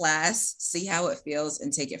one class, see how it feels,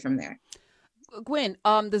 and take it from there. Gwen,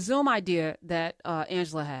 the Zoom idea that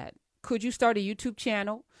Angela had, could you start a YouTube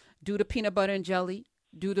channel, do the peanut butter and jelly,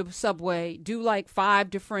 do the Subway, do like 5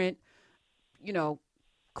 different,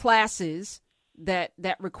 classes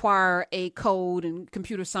that require a code and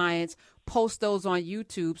computer science, post those on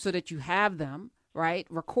YouTube so that you have them, right,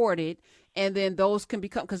 recorded. And then those can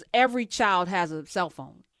become, because every child has a cell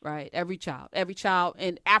phone, right? Every child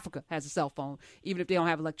in Africa has a cell phone, even if they don't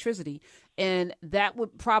have electricity. And that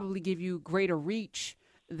would probably give you greater reach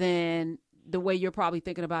than the way you're probably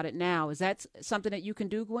thinking about it now. Is that something that you can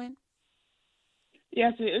do, Gwen?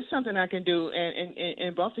 Yes, it's something I can do.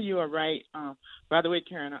 And both of you are right. By the way,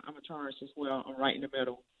 Karen, I'm a Taurus as well. I'm right in the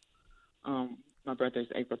middle. My birthday is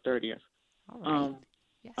April 30th. All right.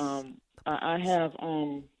 Yes. I have...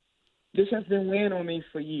 this has been weighing on me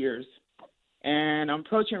for years, and I'm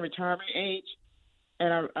approaching retirement age,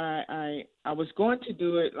 and I was going to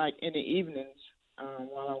do it like in the evenings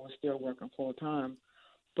while I was still working full time,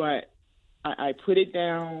 but I put it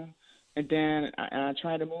down, and then I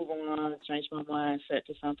try to move on, change my mindset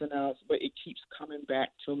to something else, but it keeps coming back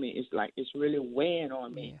to me. It's like it's really weighing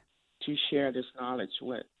on me to share this knowledge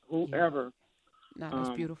with whoever. No,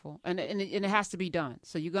 that's beautiful, and it has to be done.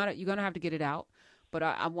 So you're gonna have to get it out. But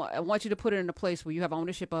I want you to put it in a place where you have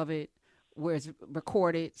ownership of it, where it's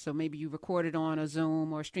recorded. So maybe you record it on a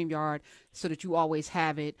Zoom or a StreamYard so that you always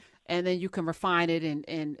have it. And then you can refine it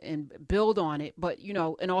and build on it. But,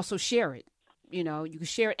 and also share it. You can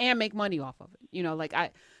share it and make money off of it. Like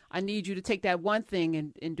I need you to take that one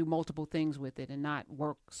thing and do multiple things with it and not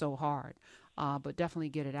work so hard. But definitely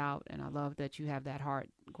get it out. And I love that you have that heart,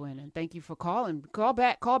 Gwen. And thank you for calling. Call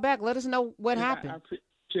back. Let us know what happened. I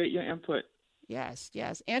appreciate your input. Yes.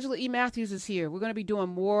 Angela E. Matthews is here. We're going to be doing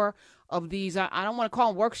more of these. I don't want to call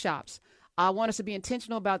them workshops. I want us to be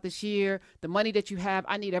intentional about this year. The money that you have,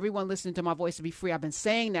 I need everyone listening to my voice to be free. I've been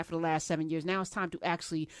saying that for the last 7 years. Now it's time to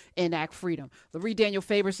actually enact freedom. Loree Daniel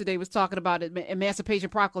Favors today was talking about Emancipation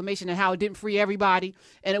Proclamation and how it didn't free everybody.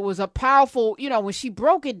 And it was a powerful, when she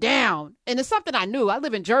broke it down, and it's something I knew. I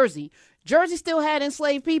live in Jersey. Jersey still had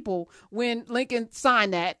enslaved people when Lincoln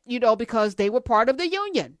signed that, because they were part of the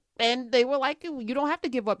Union. And they were like, you don't have to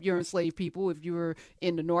give up your enslaved people if you were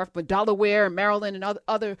in the North. But Delaware and Maryland and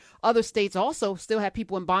other states also still have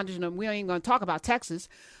people in bondage. And we ain't going to talk about Texas.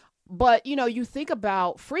 But, you think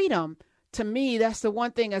about freedom. To me, that's the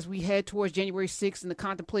one thing as we head towards January 6th and the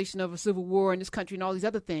contemplation of a civil war in this country and all these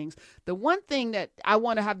other things. The one thing that I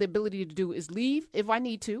want to have the ability to do is leave if I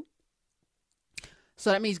need to.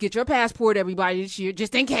 So that means get your passport, everybody, this year,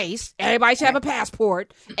 just in case. Everybody should have a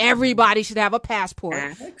passport. Everybody should have a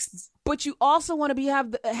passport. But you also want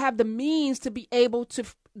to have the means to be able to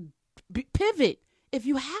pivot if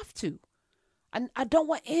you have to. I don't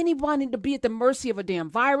want anybody to be at the mercy of a damn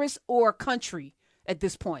virus or a country at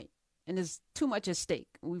this point. And there's too much at stake.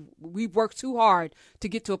 We've worked too hard to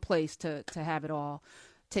get to a place to have it all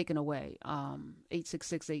taken away.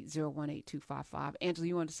 866-801-8255. Angela,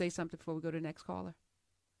 you want to say something before we go to the next caller?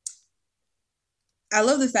 I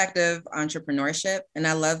love the fact of entrepreneurship. And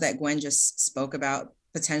I love that Gwen just spoke about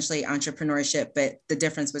potentially entrepreneurship, but the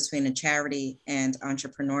difference between a charity and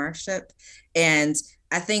entrepreneurship. And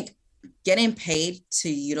I think getting paid to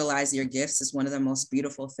utilize your gifts is one of the most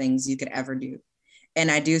beautiful things you could ever do. And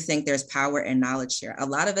I do think there's power in knowledge here. A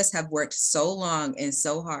lot of us have worked so long and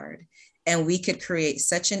so hard, and we could create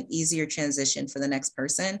such an easier transition for the next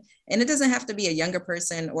person. And it doesn't have to be a younger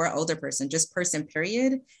person or an older person, just person,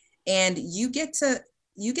 period. And you get to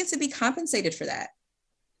be compensated for that,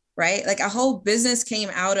 right? Like a whole business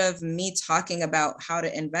came out of me talking about how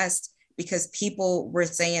to invest because people were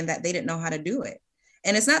saying that they didn't know how to do it.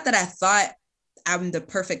 And it's not that I thought I'm the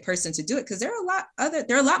perfect person to do it, because there are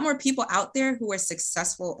a lot more people out there who are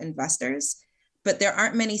successful investors, but there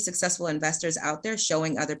aren't many successful investors out there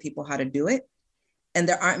showing other people how to do it. And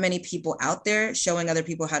there aren't many people out there showing other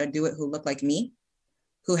people how to do it who look like me,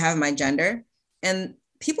 who have my gender. And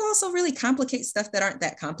people also really complicate stuff that aren't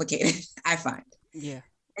that complicated, I find. Yeah.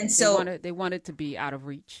 And so they want it to be out of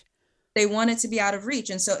reach. They want it to be out of reach.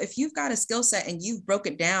 And so if you've got a skill set and you've broke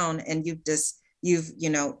it down and you've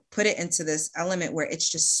put it into this element where it's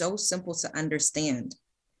just so simple to understand,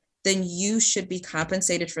 then you should be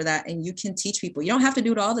compensated for that. And you can teach people. You don't have to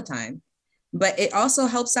do it all the time, but it also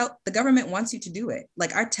helps out. The government wants you to do it.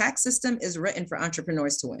 Like our tax system is written for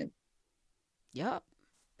entrepreneurs to win. Yep.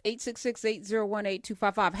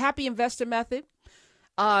 866-801-8255. Happy Investor Method.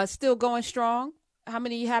 Still going strong. How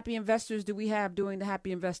many happy investors do we have doing the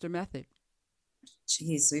Happy Investor Method?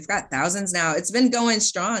 Jeez, we've got thousands now. It's been going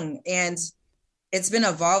strong, and it's been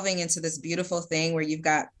evolving into this beautiful thing where you've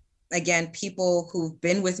got, again, people who've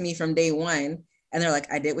been with me from day one, and they're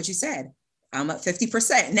like, I did what you said. I'm up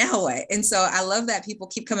 50%. Now what? And so I love that people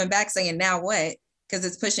keep coming back saying, now what? Because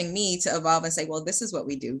it's pushing me to evolve and say, well, this is what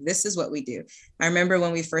we do. This is what we do. I remember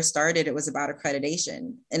when we first started, it was about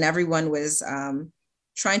accreditation, and everyone was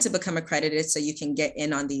trying to become accredited so you can get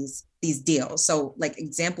in on these deals. So like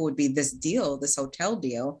example would be this deal, this hotel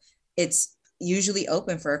deal. It's usually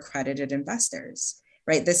open for accredited investors,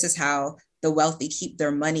 right? This is how the wealthy keep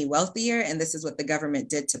their money wealthier. And this is what the government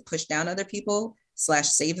did to push down other people /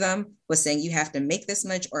 save them, was saying you have to make this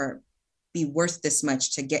much or be worth this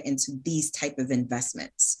much to get into these type of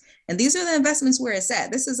investments. And these are the investments where it's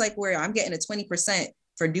at. This is like where I'm getting a 20%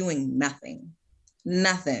 for doing nothing,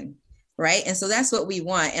 right? And so that's what we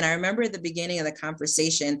want. And I remember at the beginning of the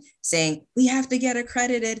conversation saying, we have to get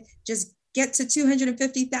accredited, just get to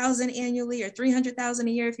 250,000 annually or 300,000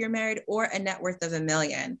 a year if you're married, or a net worth of $1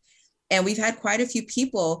 million. And we've had quite a few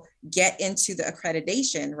people get into the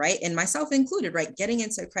accreditation, right? And myself included, right? Getting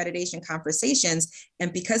into accreditation conversations.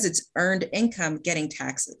 And because it's earned income, getting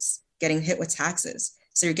hit with taxes.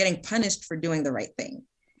 So you're getting punished for doing the right thing.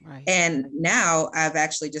 Right. And now I've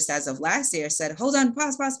actually just as of last year said, hold on,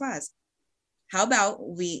 pause. How about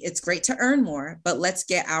it's great to earn more, but let's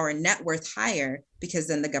get our net worth higher, because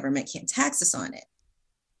then the government can't tax us on it.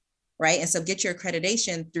 Right. And so get your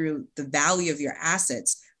accreditation through the value of your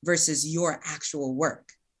assets versus your actual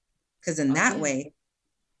work. Because in that way,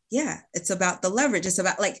 it's about the leverage. It's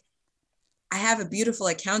about, like, I have a beautiful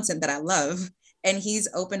accountant that I love, and he's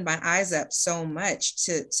opened my eyes up so much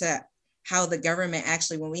to how the government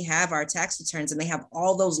actually, when we have our tax returns and they have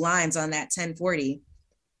all those lines on that 1040,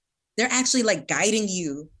 they're actually like guiding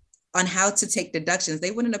you on how to take deductions. They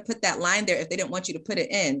wouldn't have put that line there if they didn't want you to put it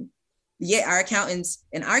in. Yet our accountants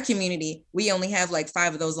in our community, we only have like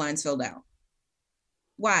 5 of those lines filled out.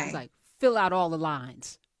 Why? Like fill out all the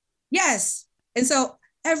lines. Yes. And so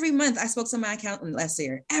every month I spoke to my accountant last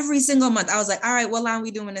year. Every single month I was like, all right, what line are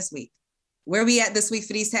we doing this week? Where are we at this week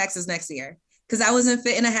for these taxes next year? Because I wasn't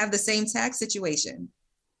fitting to have the same tax situation.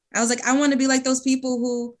 I was like, I want to be like those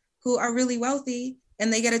people who are really wealthy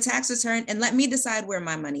and they get a tax return, and let me decide where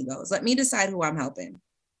my money goes. Let me decide who I'm helping.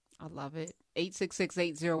 I love it.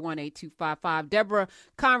 866-801-8255. Deborah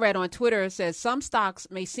Conrad on Twitter says, some stocks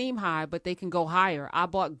may seem high, but they can go higher. I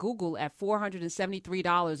bought Google at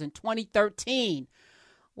 $473 in 2013.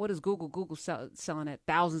 What is Google? Google's selling at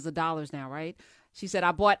thousands of dollars now, right? She said,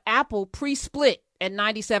 I bought Apple pre-split at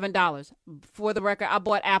 $97. For the record, I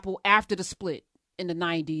bought Apple after the split in the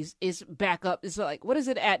 90s. It's back up. It's like, what is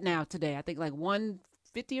it at now today? I think like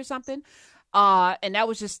 150 or something. And that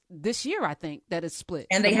was just this year, I think, that it's split.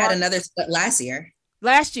 And they had another split last year.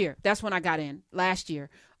 Last year. That's when I got in last year.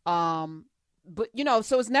 But, you know,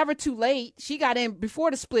 so it's never too late. She got in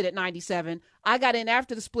before the split at 97. I got in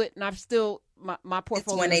after the split, and I've still, my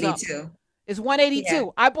portfolio is 182. It's 182. Yeah.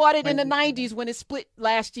 I bought it in the 90s when it split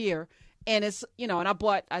last year. And it's, you know, and I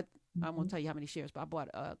bought, I won't tell you how many shares, but I bought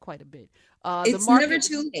quite a bit. It's the market, never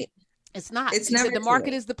too late. It's not. It's never the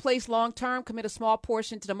market is the place long term. Commit a small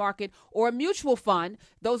portion to the market or a mutual fund.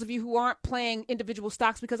 Those of you who aren't playing individual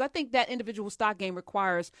stocks, because I think that individual stock game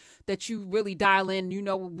requires that you really dial in. You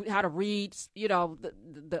know how to read, you know,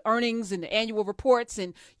 the earnings and the annual reports,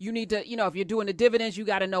 and you need to, you know, if you're doing the dividends, you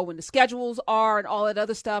got to know when the schedules are and all that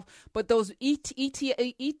other stuff. But those ETFs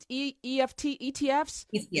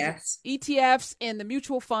and the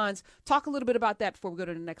mutual funds. Talk a little bit about that before we go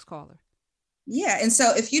to the next caller. Yeah. And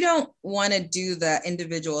so if you don't want to do the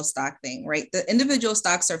individual stock thing, right? The individual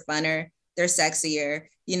stocks are funner, they're sexier,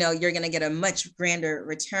 you know, you're going to get a much grander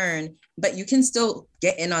return, but you can still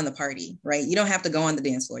get in on the party, right? You don't have to go on the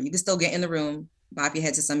dance floor. You can still get in the room, bop your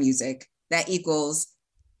head to some music. That equals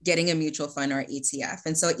getting a mutual fund or ETF.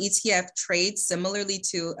 And so ETF trades similarly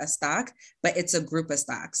to a stock, but it's a group of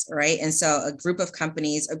stocks, right? And so a group of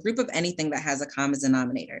companies, a group of anything that has a common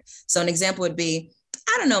denominator. So an example would be,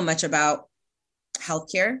 I don't know much about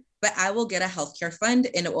healthcare, but I will get a healthcare fund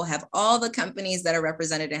and it will have all the companies that are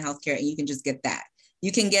represented in healthcare, and you can just get that.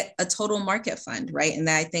 You can get a total market fund, right? And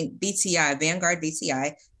I think BTI, Vanguard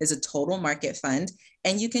BTI, is a total market fund,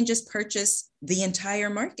 and you can just purchase the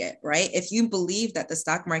entire market, right? If you believe that the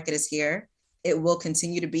stock market is here, it will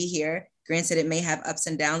continue to be here. Granted, it may have ups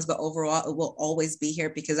and downs, but overall, it will always be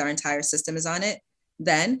here because our entire system is on it.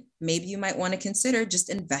 Then maybe you might want to consider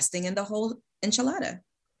just investing in the whole enchilada,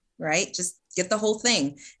 right? Just get the whole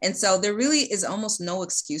thing. And so there really is almost no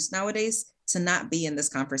excuse nowadays to not be in this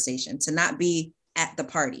conversation, to not be at the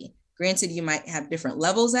party. Granted, you might have different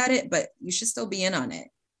levels at it, but you should still be in on it.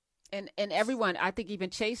 And everyone, I think even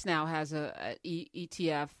Chase now has a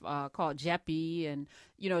ETF called JEPI, and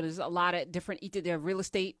you know there's a lot of different there are real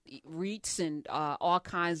estate REITs and all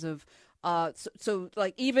kinds of so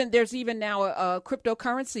like there's even now a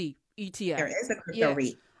cryptocurrency ETF. There is a crypto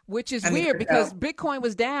REIT. Which is weird because Bitcoin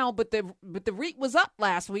was down, but the REIT was up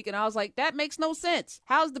last week. And I was like, that makes no sense.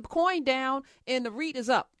 How's the coin down and the REIT is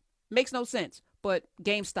up? Makes no sense. But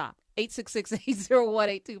GameStop,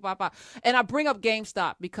 866-801-8255. And I bring up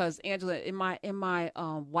GameStop because, Angela, in my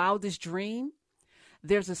wildest dream,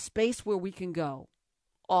 there's a space where we can go,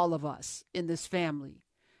 all of us in this family,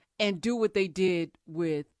 and do what they did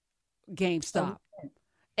with GameStop.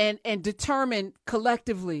 And determine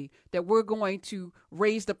collectively that we're going to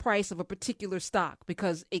raise the price of a particular stock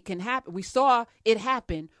because it can happen. We saw it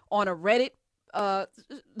happen on a Reddit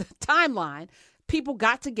timeline. People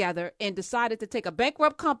got together and decided to take a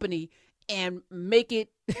bankrupt company and make it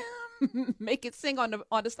make it sing on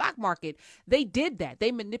the stock market. They did that.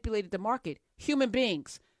 They manipulated the market. Human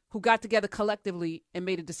beings who got together collectively and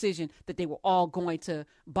made a decision that they were all going to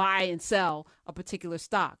buy and sell a particular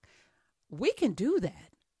stock. We can do that.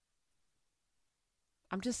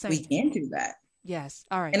 I'm just saying. We can do that. Yes.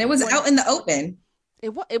 All right. And it was out in the open.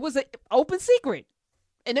 It was an open secret.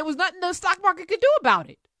 And there was nothing the stock market could do about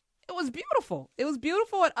it. It was beautiful. It was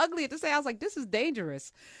beautiful and ugly at the same. I was like, this is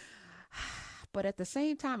dangerous. But at the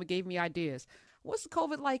same time, it gave me ideas. What's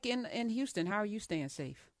COVID like in Houston? How are you staying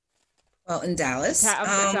safe? Well, in Dallas.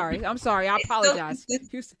 I'm sorry. I apologize.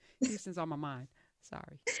 Houston's on my mind.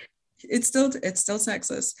 Sorry. It's still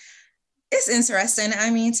Texas. It's interesting. I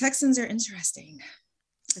mean, Texans are interesting.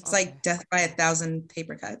 It's like death by 1,000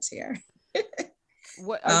 paper cuts here.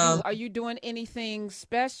 What are you doing anything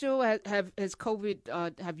special? Has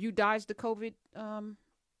COVID? Have you dodged the COVID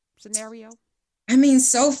scenario? I mean,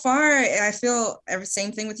 so far, I feel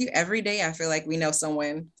same thing with you. Every day, I feel like we know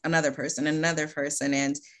someone, another person, and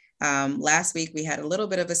Last week, we had a little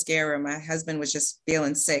bit of a scare where my husband was just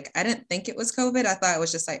feeling sick. I didn't think it was COVID. I thought it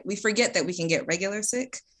was just like, we forget that we can get regular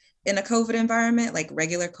sick in a COVID environment, like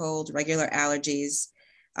regular cold, regular allergies.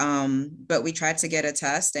 But we tried to get a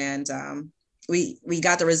test, and we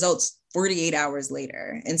got the results 48 hours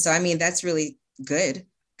later. And so, I mean, that's really good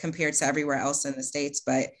compared to everywhere else in the States.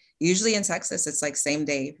 But usually in Texas, it's like same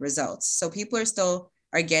day results. So people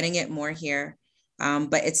are getting it more here.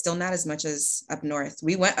 But it's still not as much as up north.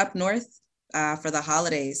 We went up north for the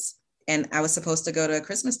holidays, and I was supposed to go to a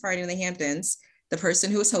Christmas party in the Hamptons. The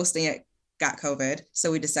person who was hosting it got COVID,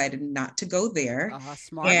 so we decided not to go there.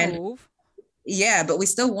 Smart move. Yeah, but we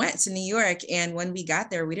still went to New York, and when we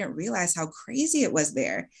got there, we didn't realize how crazy it was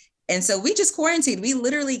there. And so we just quarantined. We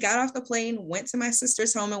literally got off the plane, went to my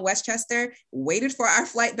sister's home in Westchester, waited for our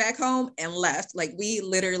flight back home, and left. Like, we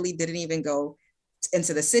literally didn't even go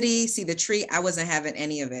into the city, see the tree. I wasn't having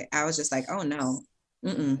any of it. I was just like, oh no.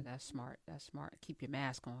 That's smart. Keep your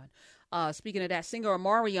mask on. Speaking of that, singer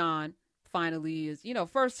Omarion finally is,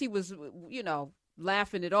 first he was,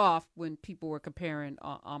 laughing it off when people were comparing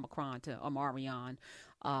Omicron to Omarion.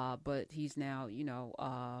 But he's now,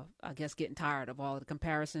 I guess getting tired of all of the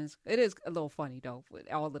comparisons. It is a little funny though,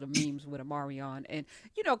 with all of the memes with Omarion, and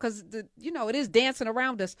because it is dancing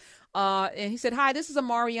around us. And he said, "Hi, this is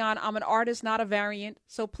Omarion. I'm an artist, not a variant.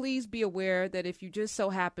 So please be aware that if you just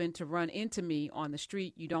so happen to run into me on the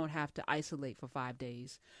street, you don't have to isolate for 5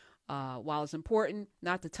 days. While it's important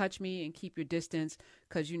not to touch me and keep your distance,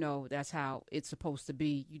 because that's how it's supposed to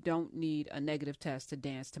be. You don't need a negative test to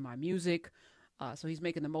dance to my music." So he's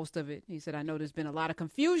making the most of it. He said, "I know there's been a lot of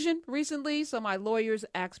confusion recently, so my lawyers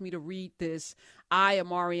asked me to read this. I,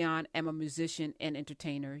 Omarion, am a musician and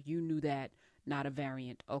entertainer. You knew that, not a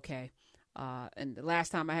variant." Okay. And the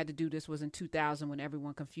last time I had to do this was in 2000 when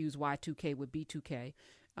everyone confused Y2K with B2K.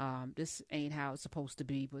 This ain't how it's supposed to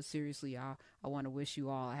be, but seriously, I want to wish you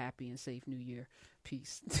all a happy and safe New Year.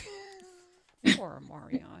 Peace. Poor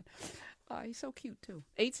Omarion. He's so cute, too.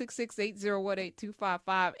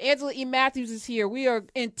 866-801-8255. Angela E. Matthews is here. We are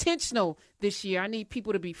intentional this year. I need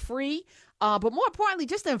people to be free, but more importantly,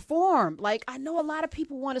 just informed. Like, I know a lot of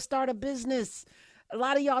people want to start a business. A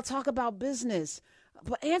lot of y'all talk about business.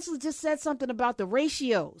 But Angela just said something about the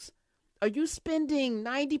ratios. Are you spending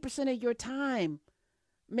 90% of your time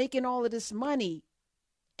making all of this money,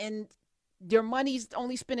 and your money's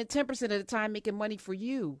only spending 10% of the time making money for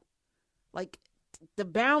you? Like, the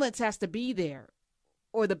balance has to be there,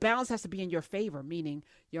 or the balance has to be in your favor, meaning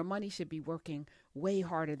your money should be working way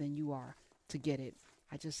harder than you are to get it.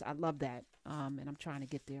 I love that. And I'm trying to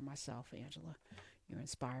get there myself, Angela. You're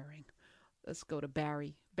inspiring. Let's go to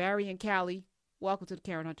Barry. Barry and Callie, welcome to the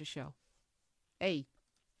Karen Hunter Show. Hey,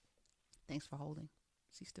 thanks for holding.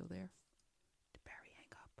 Is he still there? Did Barry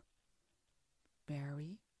hang up?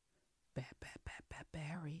 Barry?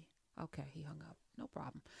 Barry. Okay, he hung up. No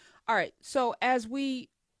problem. All right. So as we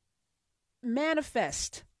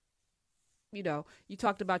manifest, you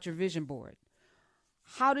talked about your vision board.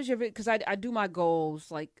 How does because I do my goals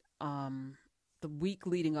like the week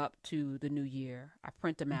leading up to the new year. I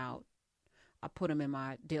print them out. I put them in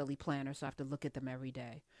my daily planner, so I have to look at them every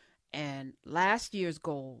day. And last year's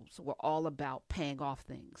goals were all about paying off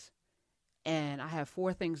things. And I have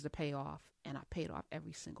 4 things to pay off, and I paid off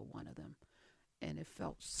every single one of them. And it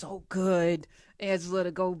felt so good, Angela,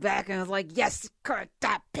 to go back and I was like, yes, Kurt,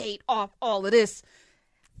 that paid off all of this.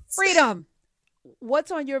 Freedom. What's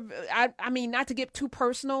on your, I mean, not to get too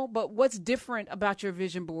personal, but what's different about your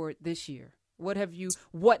vision board this year?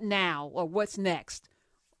 What now, or what's next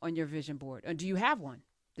on your vision board? Or do you have one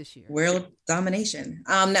this year? World domination.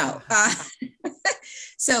 No.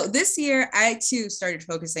 So this year, I too started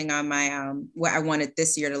focusing on my what I wanted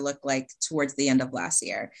this year to look like towards the end of last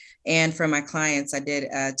year. And for my clients, I did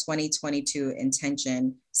a 2022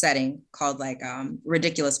 intention setting called like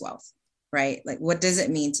ridiculous wealth, right? Like, what does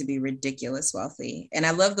it mean to be ridiculous wealthy? And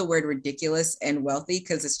I love the word ridiculous and wealthy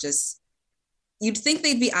because it's just, you'd think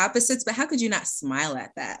they'd be opposites, but how could you not smile at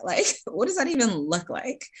that? Like, what does that even look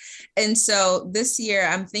like? And so this year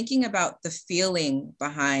I'm thinking about the feeling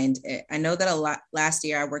behind it. I know that last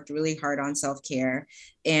year I worked really hard on self-care,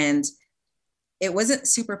 and it wasn't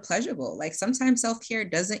super pleasurable. Like, sometimes self-care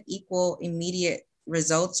doesn't equal immediate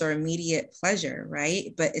results or immediate pleasure, right?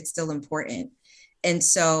 But it's still important. And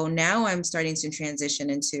so now I'm starting to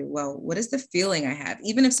transition into, well, what is the feeling I have?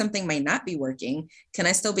 Even if something might not be working, can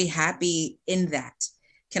I still be happy in that?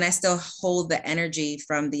 Can I still hold the energy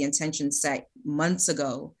from the intention set months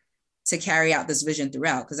ago to carry out this vision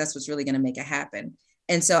throughout? Because that's what's really going to make it happen.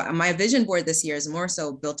 And so my vision board this year is more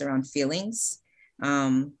so built around feelings.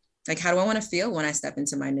 Like, how do I want to feel when I step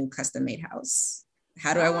into my new custom made house?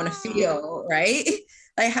 How do I want to feel, right?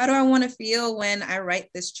 Like, how do I want to feel when I write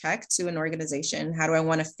this check to an organization? How do I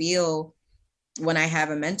want to feel when I have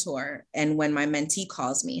a mentor and when my mentee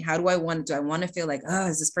calls me? Do I want to feel like, oh,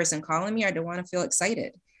 is this person calling me, or do I want to feel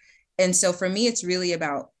excited? And so for me, it's really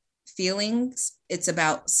about feelings. It's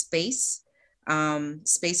about space.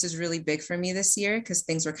 Space is really big for me this year because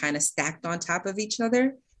things were kind of stacked on top of each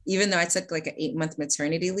other. Even though I took like an 8-month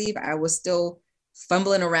maternity leave, I was still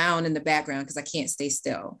fumbling around in the background because I can't stay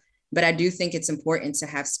still. But I do think it's important to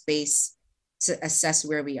have space to assess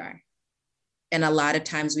where we are. And a lot of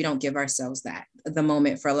times we don't give ourselves that. The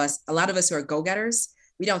moment for us, a lot of us who are go-getters,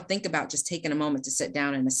 we don't think about just taking a moment to sit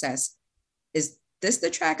down and assess, is this the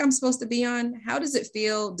track I'm supposed to be on? How does it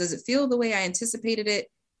feel? Does it feel the way I anticipated it?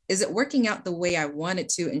 Is it working out the way I want it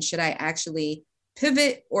to? And should I actually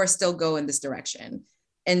pivot or still go in this direction?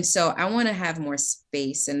 And so I want to have more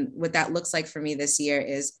space. And what that looks like for me this year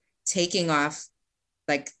is taking off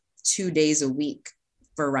like 2 days a week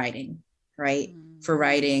for writing, right? For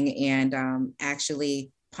writing and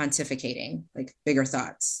actually pontificating, like bigger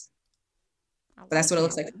thoughts. But that's what it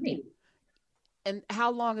looks like for me. And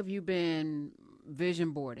how long have you been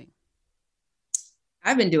vision boarding?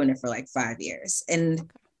 I've been doing it for like 5 years. And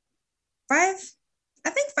I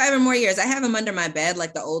think 5 or more years. I have them under my bed,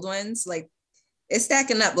 like the old ones, like it's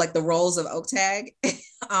stacking up like the rolls of oak tag.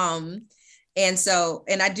 And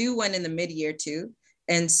I do one in the mid-year too.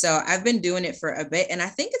 And so I've been doing it for a bit, and I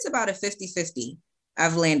think it's about a 50-50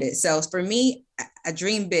 I've landed. So for me, I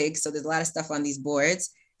dream big. So there's a lot of stuff on these boards,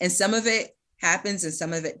 and some of it happens and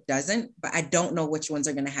some of it doesn't, but I don't know which ones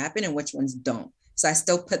are going to happen and which ones don't. So I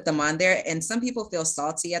still put them on there. And some people feel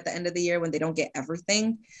salty at the end of the year when they don't get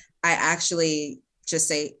everything. I actually just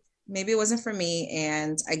say, maybe it wasn't for me,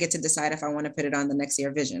 and I get to decide if I want to put it on the next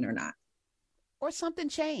year vision or not. Or something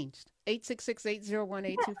changed.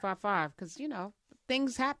 866-801-8255. Because,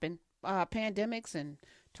 things happen, pandemics and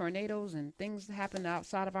tornadoes and things happen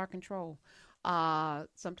outside of our control,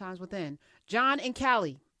 sometimes within. John and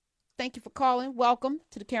Callie, thank you for calling. Welcome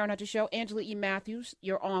to the Karen Hunter Show. Angela E. Matthews,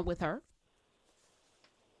 you're on with her.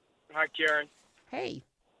 Hi, Karen. Hey.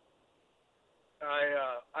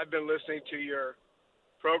 I've been listening to your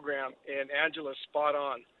program, and Angela's spot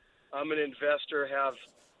on. I'm an investor, have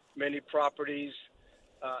many properties,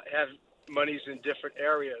 have monies in different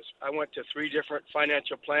areas. I went to 3 different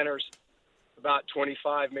financial planners about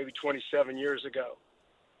 25, maybe 27 years ago.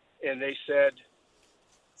 And they said,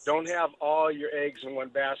 don't have all your eggs in one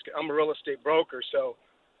basket. I'm a real estate broker, so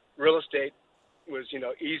real estate was,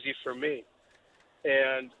 easy for me.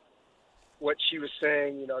 And what she was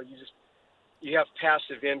saying, you have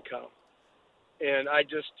passive income. And I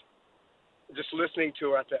just listening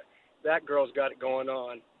to her, I thought, that girl's got it going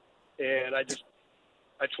on. And I just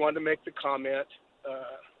wanted to make the comment,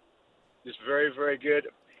 just very, very good.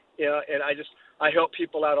 And I help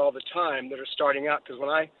people out all the time that are starting out, because when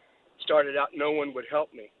I started out, no one would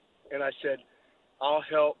help me. And I said, I'll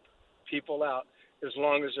help people out as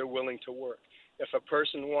long as they're willing to work. If a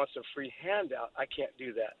person wants a free handout, I can't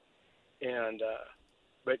do that. And,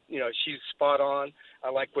 but, she's spot on.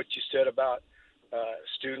 I like what you said about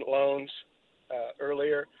student loans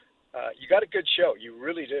earlier. You got a good show. You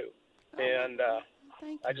really do. And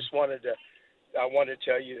I just wanted to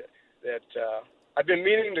tell you that I've been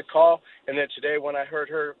meaning to call, and then today when I heard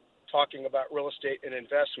her talking about real estate and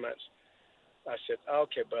investments, I said,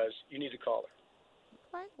 okay, Buzz, you need to call her.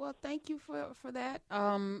 Right. Well, thank you for that.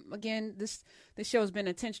 Again, this show has been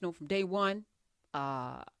intentional from day one.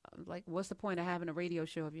 Like, what's the point of having a radio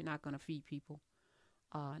show if you're not going to feed people?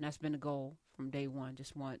 And that's been the goal from day one.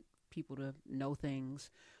 Just want people to know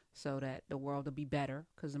things so that the world will be better.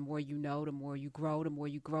 Because the more you know, the more you grow. The more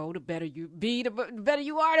you grow, the better you be. The better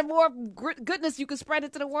you are, the more goodness you can spread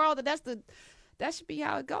into the world. And that should be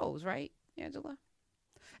how it goes, right, Angela?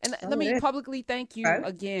 And let me publicly thank you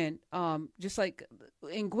again. Just like,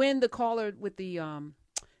 and Gwen, the caller with the, I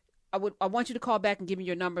want you to call back and give me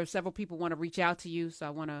your number. Several people want to reach out to you, so I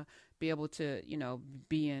want to be able to,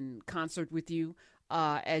 be in concert with you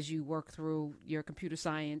as you work through your computer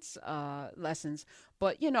science lessons.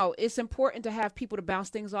 But it's important to have people to bounce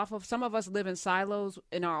things off of. Some of us live in silos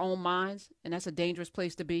in our own minds, and that's a dangerous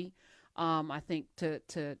place to be. I think to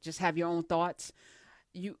just have your own thoughts.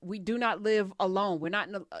 We do not live alone. We're not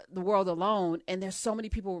in the world alone. And there's so many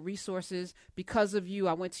people with resources. Because of you,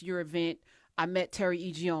 I went to your event. I met Terry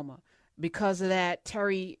Igioma. because of that,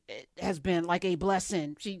 Terry has been like a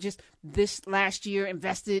blessing. She just this last year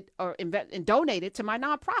invested and donated to my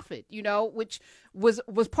nonprofit, which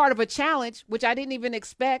was part of a challenge, which I didn't even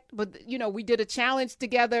expect. But, we did a challenge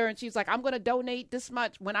together and she's like, I'm going to donate this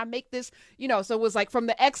much when I make this, so it was like from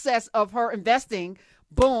the excess of her investing,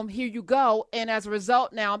 boom, here you go. And as a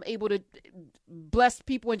result, now I'm able to bless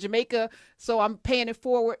people in Jamaica. So I'm paying it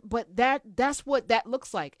forward. But that's what that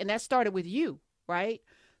looks like. And that started with you, right?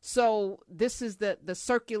 So this is the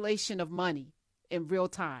circulation of money in real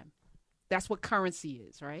time. That's what currency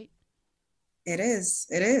is, right? It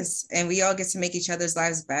is. And we all get to make each other's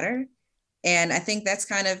lives better. And I think I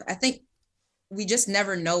think we just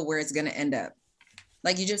never know where it's going to end up.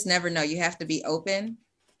 Like, you just never know. You have to be open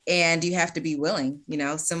and you have to be willing,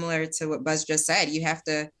 similar to what Buzz just said. You have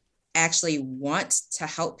to actually want to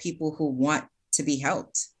help people who want to be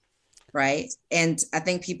helped. Right. And I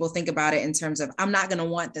think people think about it in terms of, I'm not going to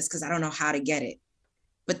want this because I don't know how to get it.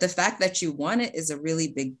 But the fact that you want it is a really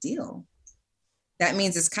big deal. That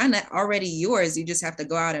means it's kind of already yours. You just have to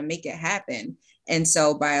go out and make it happen. And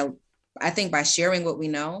so I think by sharing what we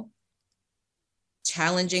know,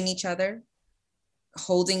 challenging each other,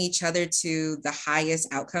 holding each other to the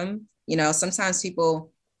highest outcome, sometimes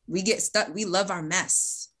we get stuck. We love our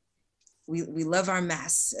mess. We love our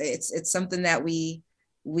mess. It's something that we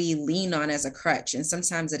lean on as a crutch, and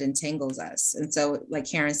sometimes it entangles us. And so, like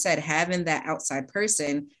Karen said, having that outside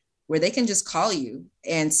person where they can just call you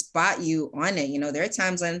and spot you on it. There are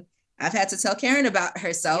times when I've had to tell Karen about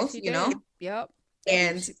herself, Yep.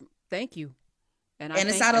 And thank you. And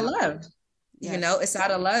it's out of love, it's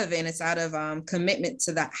out of love, and it's out of commitment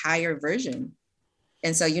to that higher version.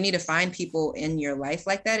 And so you need to find people in your life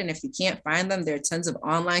like that. And if you can't find them, there are tons of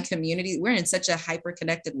online communities. We're in such a hyper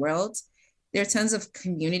connected world. There are tons of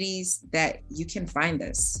communities that you can find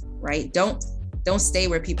this, right? Don't stay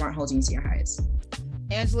where people aren't holding you to your highest.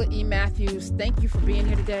 Angela E. Matthews, thank you for being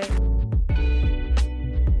here today.